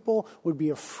people would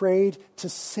be afraid to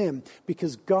sin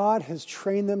because God has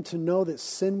trained them to know that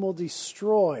sin will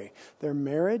destroy their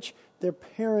marriage, their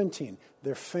parenting,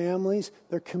 their families,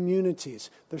 their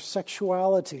communities, their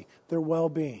sexuality, their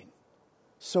well-being.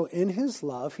 So in his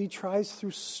love, he tries through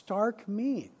stark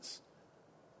means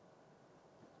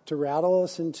to rattle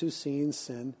us into seeing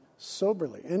sin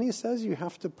soberly. And he says you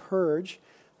have to purge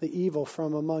the evil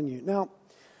from among you. Now,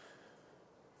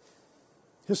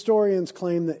 historians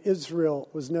claim that Israel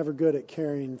was never good at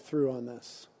carrying through on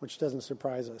this, which doesn't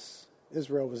surprise us.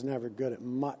 Israel was never good at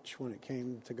much when it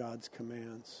came to God's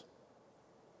commands.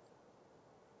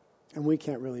 And we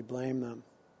can't really blame them.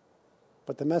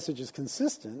 But the message is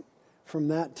consistent from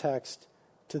that text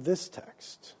to this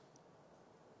text.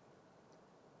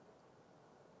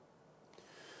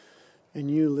 And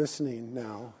you listening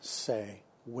now say,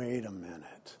 wait a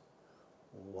minute.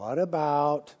 What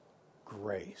about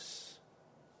grace?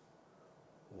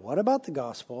 What about the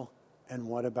gospel? And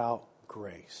what about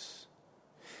grace?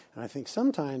 And I think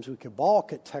sometimes we could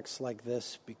balk at texts like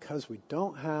this because we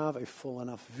don't have a full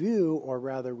enough view, or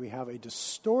rather we have a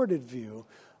distorted view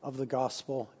of the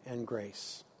gospel and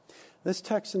grace. This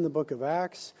text in the book of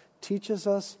Acts teaches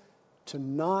us to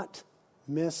not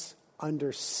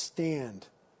misunderstand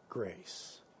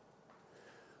grace.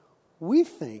 We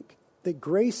think that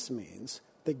grace means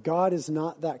that God is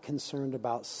not that concerned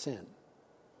about sin.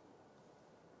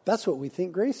 That's what we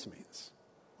think grace means.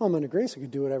 Well, I'm under grace, I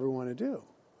could do whatever I want to do.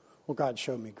 Well, God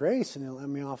showed me grace and he'll let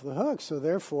me off the hook, so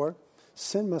therefore,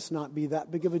 sin must not be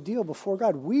that big of a deal before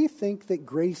God. We think that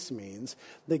grace means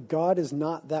that God is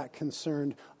not that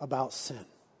concerned about sin.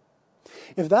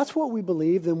 If that's what we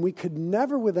believe, then we could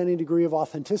never, with any degree of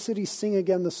authenticity, sing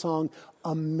again the song,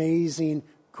 Amazing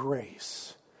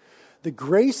Grace. The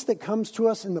grace that comes to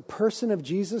us in the person of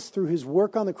Jesus through his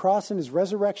work on the cross and his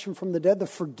resurrection from the dead, the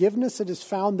forgiveness that is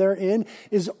found therein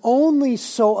is only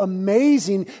so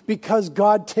amazing because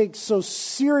God takes so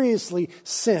seriously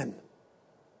sin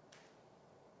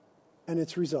and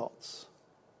its results.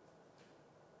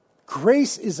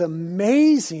 Grace is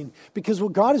amazing because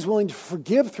what God is willing to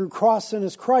forgive through cross and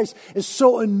his Christ is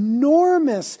so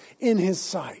enormous in his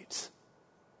sight.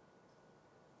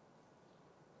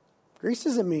 Grace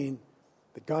doesn't mean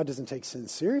that God doesn't take sin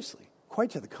seriously. Quite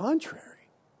to the contrary.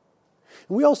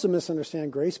 And we also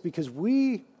misunderstand grace because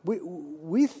we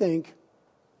think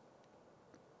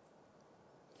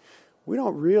we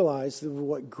don't realize that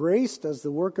what grace does,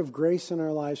 the work of grace in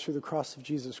our lives through the cross of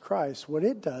Jesus Christ, what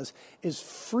it does is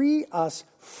free us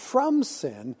from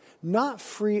sin, not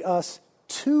free us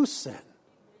to sin.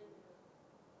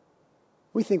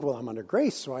 We think, well, I'm under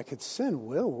grace, so I could sin.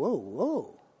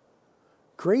 Whoa.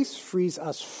 Grace frees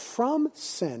us from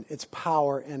sin, its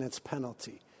power and its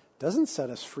penalty. It doesn't set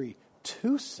us free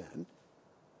to sin.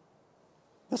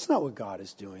 That's not what God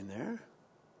is doing there.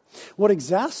 What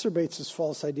exacerbates this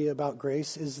false idea about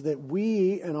grace is that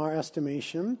we, in our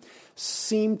estimation,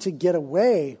 seem to get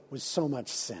away with so much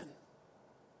sin.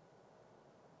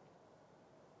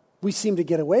 We seem to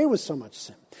get away with so much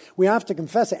sin. We have to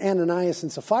confess that Ananias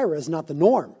and Sapphira is not the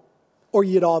norm, or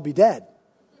you'd all be dead.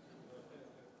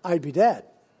 I'd be dead.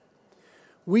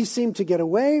 We seem to get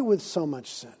away with so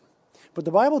much sin. But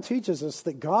the Bible teaches us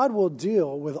that God will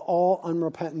deal with all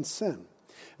unrepentant sin.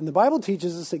 And the Bible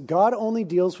teaches us that God only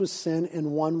deals with sin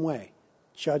in one way,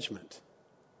 judgment.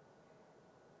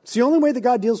 It's the only way that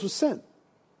God deals with sin.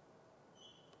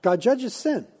 God judges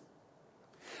sin.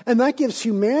 And that gives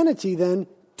humanity then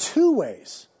two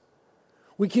ways.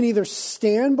 We can either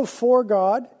stand before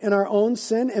God in our own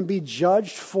sin and be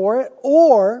judged for it,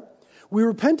 or we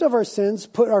repent of our sins,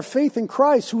 put our faith in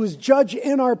Christ, who is judge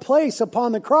in our place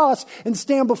upon the cross, and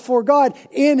stand before God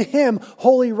in him,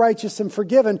 holy, righteous, and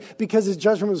forgiven, because his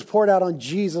judgment was poured out on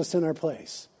Jesus in our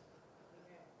place.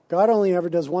 God only ever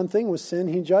does one thing with sin.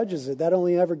 He judges it. That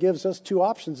only ever gives us two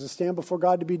options: to stand before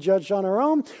God to be judged on our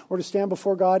own, or to stand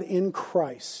before God in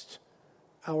Christ,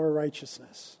 our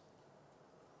righteousness.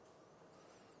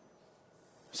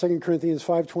 2 Corinthians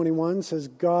 5:21 says,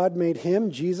 God made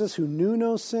him, Jesus, who knew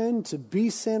no sin, to be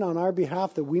sin on our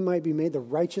behalf, that we might be made the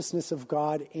righteousness of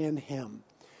God in him.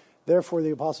 Therefore,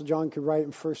 the Apostle John could write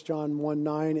in 1 John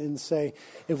 1:9 and say,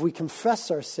 if we confess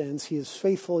our sins, he is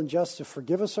faithful and just to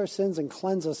forgive us our sins and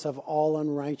cleanse us of all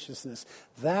unrighteousness.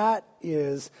 That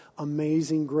is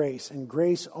amazing grace. And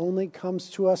grace only comes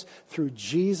to us through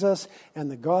Jesus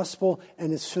and the gospel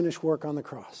and his finished work on the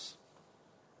cross.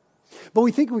 But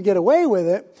we think we get away with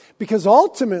it because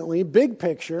ultimately, big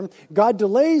picture, God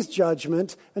delays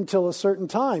judgment until a certain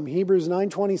time. Hebrews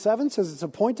 9:27 says it's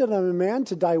appointed on a man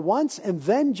to die once and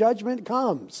then judgment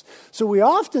comes. So we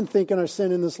often think in our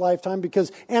sin in this lifetime,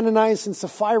 because Ananias and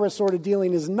Sapphira sort of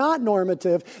dealing is not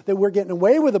normative, that we're getting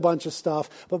away with a bunch of stuff.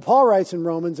 But Paul writes in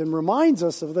Romans and reminds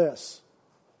us of this.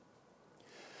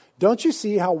 Don't you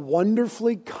see how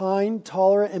wonderfully kind,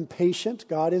 tolerant, and patient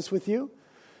God is with you?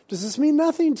 Does this mean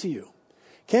nothing to you?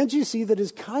 Can't you see that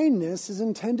his kindness is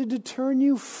intended to turn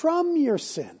you from your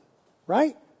sin,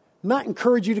 right? Not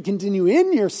encourage you to continue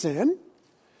in your sin,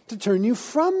 to turn you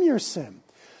from your sin.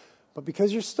 But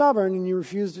because you're stubborn and you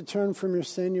refuse to turn from your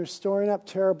sin, you're storing up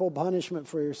terrible punishment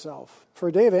for yourself. For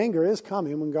a day of anger is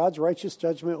coming when God's righteous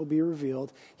judgment will be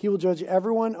revealed. He will judge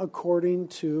everyone according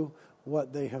to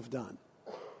what they have done.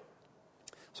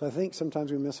 So I think sometimes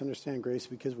we misunderstand grace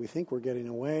because we think we're getting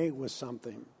away with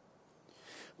something.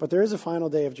 But there is a final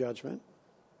day of judgment.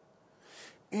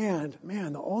 And,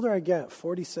 man, the older I get,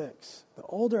 46, the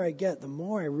older I get, the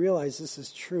more I realize this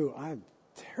is true. I'm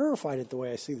terrified at the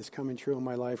way I see this coming true in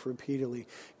my life repeatedly.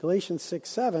 Galatians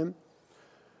 6:7,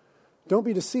 don't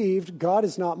be deceived, God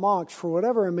is not mocked, for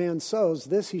whatever a man sows,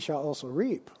 this he shall also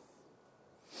reap.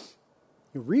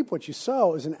 You reap what you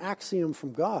sow is an axiom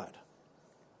from God.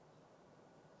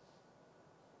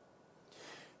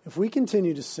 If we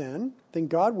continue to sin, then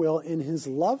God will, in his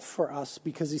love for us,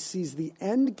 because he sees the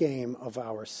end game of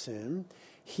our sin,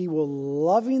 he will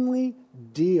lovingly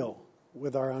deal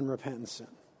with our unrepentant sin.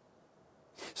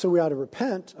 So we ought to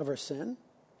repent of our sin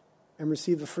and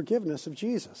receive the forgiveness of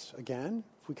Jesus. Again,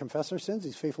 if we confess our sins,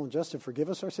 he's faithful and just to forgive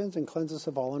us our sins and cleanse us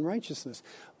of all unrighteousness.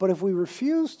 But if we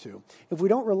refuse to, if we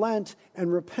don't relent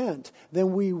and repent,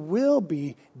 then we will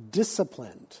be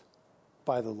disciplined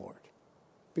by the Lord,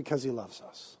 because he loves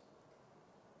us.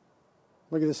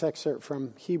 Look at this excerpt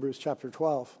from Hebrews chapter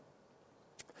 12.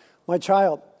 My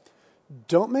child,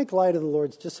 don't make light of the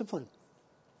Lord's discipline,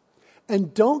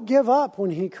 and don't give up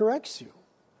when he corrects you.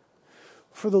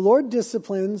 For the Lord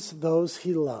disciplines those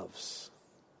he loves.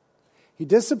 He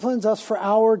disciplines us for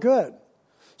our good,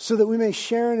 so that we may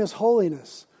share in his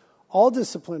holiness. All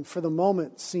discipline for the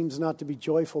moment seems not to be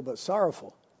joyful but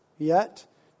sorrowful. Yet,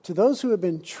 to those who have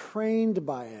been trained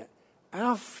by it,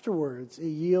 afterwards it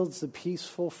yields the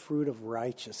peaceful fruit of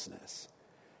righteousness.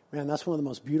 Man, that's one of the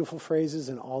most beautiful phrases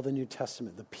in all the New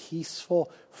Testament. The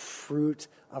peaceful fruit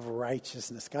of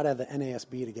righteousness. Got to have the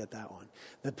NASB to get that one.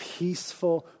 The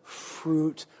peaceful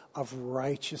fruit of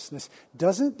righteousness.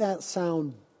 Doesn't that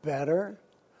sound better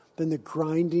than the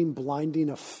grinding, blinding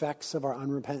effects of our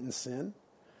unrepentant sin?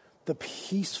 The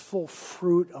peaceful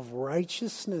fruit of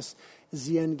righteousness is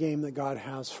the end game that God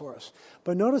has for us.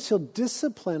 But notice he'll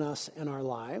discipline us in our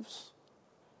lives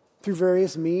through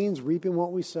various means, reaping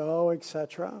what we sow,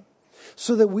 etc.,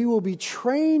 so that we will be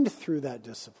trained through that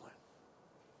discipline.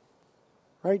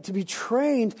 Right? To be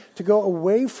trained to go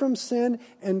away from sin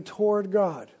and toward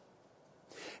God.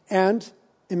 And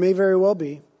it may very well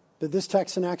be that this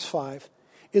text in Acts 5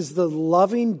 is the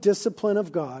loving discipline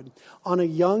of God on a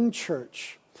young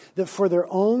church that for their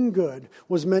own good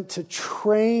was meant to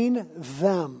train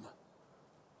them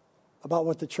about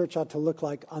what the church ought to look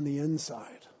like on the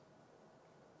inside,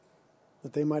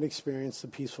 that they might experience the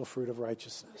peaceful fruit of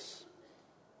righteousness.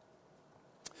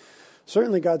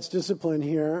 Certainly God's discipline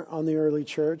here on the early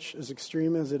church, as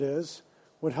extreme as it is,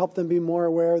 would help them be more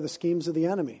aware of the schemes of the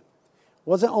enemy. It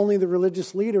wasn't only the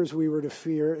religious leaders we were to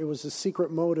fear, it was the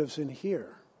secret motives in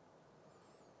here.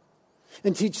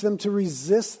 And teach them to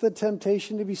resist the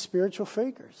temptation to be spiritual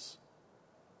fakers.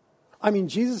 I mean,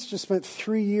 Jesus just spent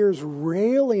 3 years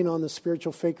railing on the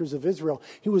spiritual fakers of Israel.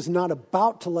 He was not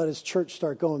about to let his church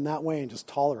start going that way and just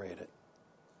tolerate it.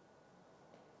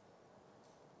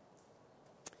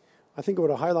 I think it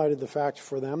would have highlighted the fact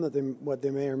for them that what they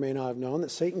may or may not have known, that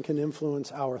Satan can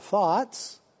influence our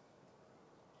thoughts.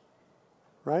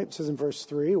 Right? It says in verse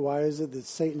 3, why is it that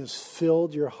Satan has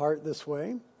filled your heart this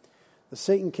way? That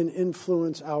Satan can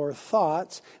influence our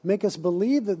thoughts, make us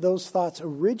believe that those thoughts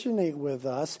originate with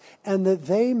us and that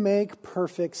they make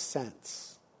perfect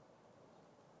sense.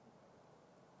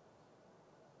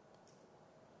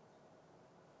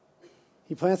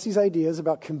 He plants these ideas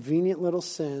about convenient little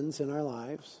sins in our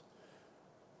lives,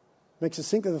 makes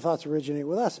us think that the thoughts originate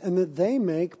with us and that they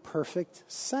make perfect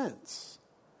sense.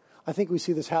 I think we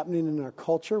see this happening in our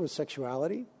culture with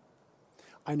sexuality.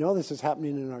 I know this is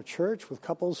happening in our church with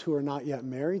couples who are not yet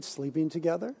married sleeping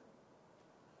together.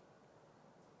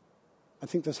 I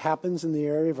think this happens in the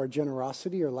area of our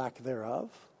generosity or lack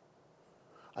thereof.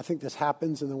 I think this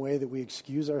happens in the way that we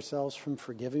excuse ourselves from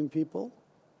forgiving people.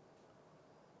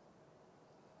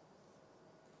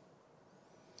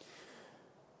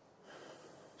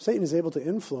 Satan is able to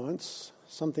influence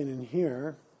something in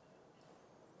here.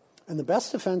 And the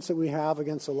best defense that we have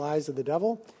against the lies of the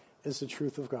devil is the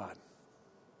truth of God.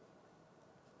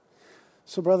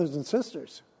 So, brothers and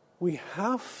sisters, we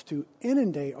have to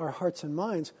inundate our hearts and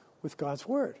minds with God's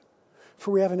word.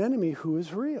 For we have an enemy who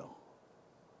is real.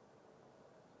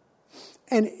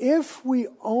 And if we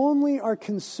only are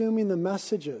consuming the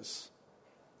messages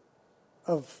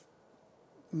of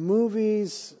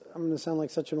movies, I'm going to sound like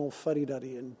such an old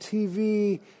fuddy-duddy, and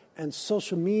TV and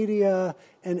social media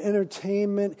and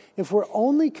entertainment, if we're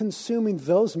only consuming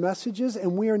those messages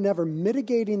and we are never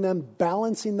mitigating them,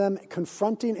 balancing them,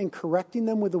 confronting and correcting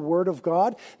them with the Word of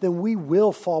God, then we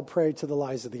will fall prey to the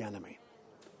lies of the enemy.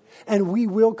 And we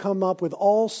will come up with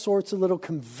all sorts of little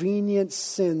convenient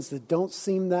sins that don't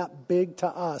seem that big to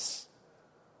us.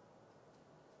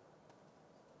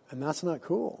 And that's not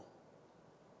cool.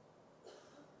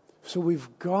 So we've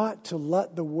got to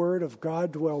let the Word of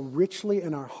God dwell richly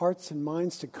in our hearts and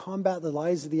minds to combat the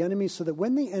lies of the enemy so that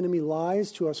when the enemy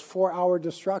lies to us for our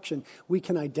destruction, we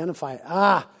can identify it.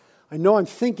 I know I'm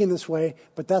thinking this way,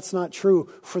 but that's not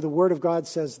true, for the Word of God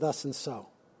says thus and so.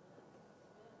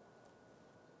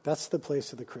 That's the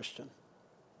place of the Christian.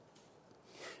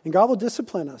 And God will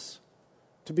discipline us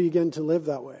to begin to live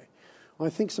that way. Well, I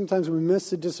think sometimes we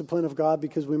miss the discipline of God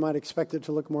because we might expect it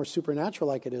to look more supernatural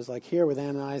like it is, like here with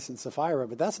Ananias and Sapphira,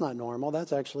 but that's not normal.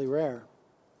 That's actually rare.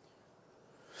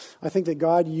 I think that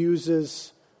God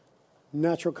uses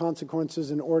natural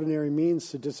consequences and ordinary means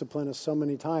to discipline us so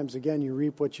many times. Again, you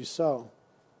reap what you sow.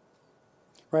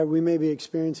 Right? We may be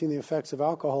experiencing the effects of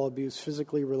alcohol abuse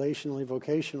physically, relationally,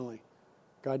 vocationally.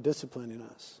 God disciplining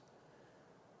us.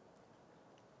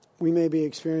 We may be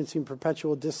experiencing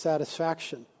perpetual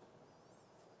dissatisfaction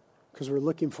because we're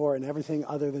looking for it in everything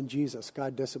other than Jesus,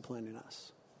 God disciplining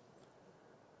us.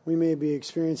 We may be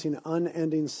experiencing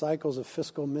unending cycles of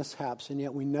fiscal mishaps, and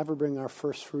yet we never bring our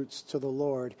first fruits to the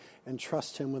Lord and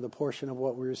trust Him with a portion of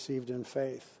what we received in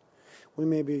faith. we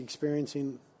may be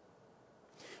experiencing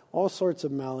all sorts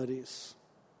of maladies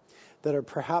that are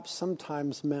perhaps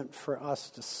sometimes meant for us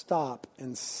to stop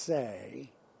and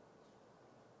say,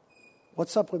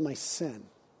 what's up with my sin?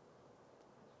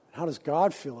 How does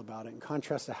God feel about it in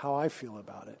contrast to how I feel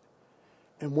about it?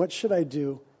 And what should I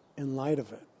do in light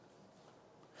of it?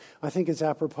 I think it's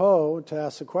apropos to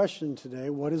ask the question today,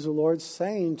 what is the Lord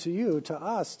saying to you, to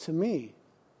us, to me,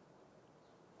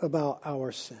 about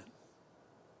our sin?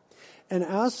 And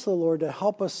ask the Lord to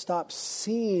help us stop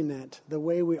seeing it the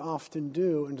way we often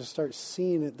do and to start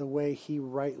seeing it the way he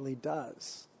rightly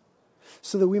does.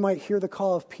 So that we might hear the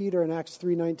call of Peter in Acts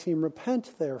 3:19,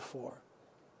 repent therefore,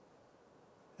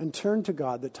 and turn to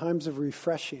God, that times of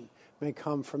refreshing may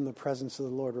come from the presence of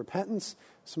the Lord. Repentance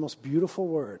is the most beautiful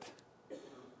word.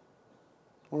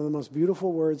 One of the most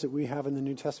beautiful words that we have in the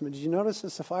New Testament. Did you notice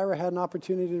that Sapphira had an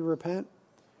opportunity to repent?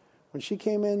 When she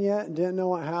came in yet and didn't know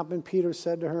what happened, Peter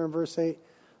said to her in verse 8,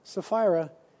 Sapphira,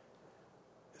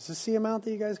 is this the amount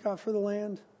that you guys got for the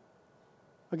land?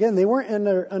 Again, they weren't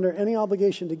under any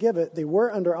obligation to give it. They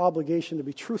were under obligation to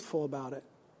be truthful about it.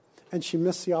 And she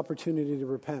missed the opportunity to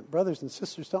repent. Brothers and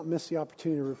sisters, don't miss the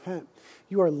opportunity to repent.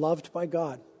 You are loved by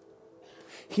God.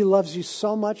 He loves you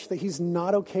so much that he's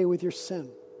not okay with your sin.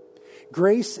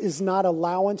 Grace is not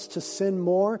allowance to sin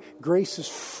more. Grace is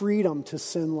freedom to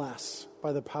sin less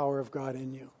by the power of God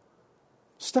in you.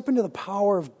 Step into the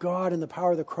power of God and the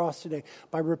power of the cross today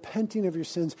by repenting of your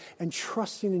sins and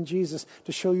trusting in Jesus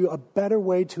to show you a better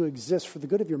way to exist for the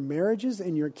good of your marriages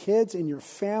and your kids and your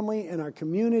family and our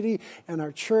community and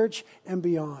our church and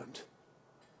beyond.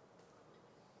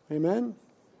 Amen?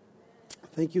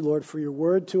 Thank you, Lord, for your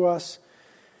word to us.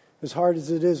 As hard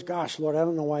as it is, gosh, Lord, I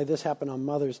don't know why this happened on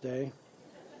Mother's Day.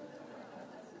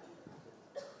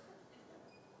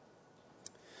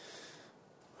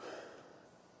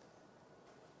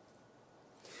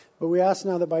 But we ask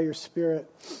now that by your Spirit,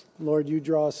 Lord, you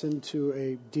draw us into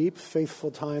a deep, faithful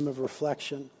time of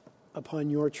reflection upon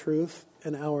your truth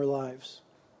in our lives.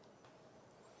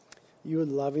 You would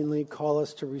lovingly call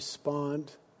us to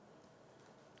respond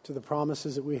to the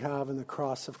promises that we have in the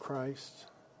cross of Christ.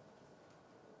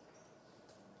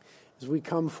 As we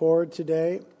come forward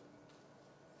today,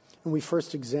 and we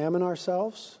first examine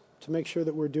ourselves to make sure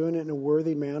that we're doing it in a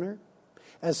worthy manner,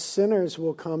 as sinners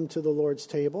we'll come to the Lord's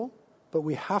table, but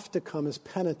we have to come as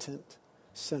penitent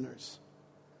sinners.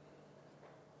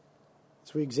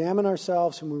 As we examine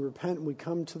ourselves and we repent and we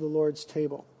come to the Lord's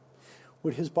table,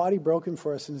 would his body broken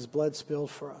for us and his blood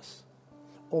spilled for us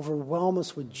overwhelm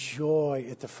us with joy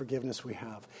at the forgiveness we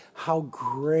have. How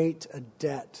great a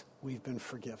debt we've been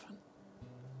forgiven.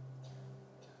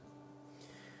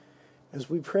 As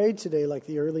we prayed today, like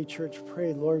the early church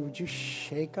prayed, Lord, would you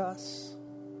shake us?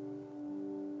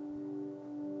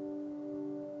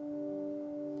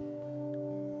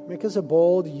 Make us a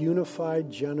bold,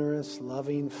 unified, generous,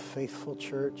 loving, faithful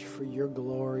church for your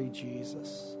glory,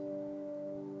 Jesus.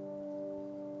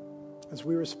 As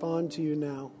we respond to you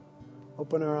now,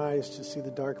 open our eyes to see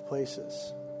the dark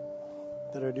places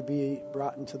that are to be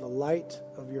brought into the light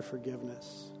of your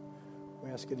forgiveness.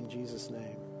 We ask it in Jesus'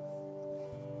 name.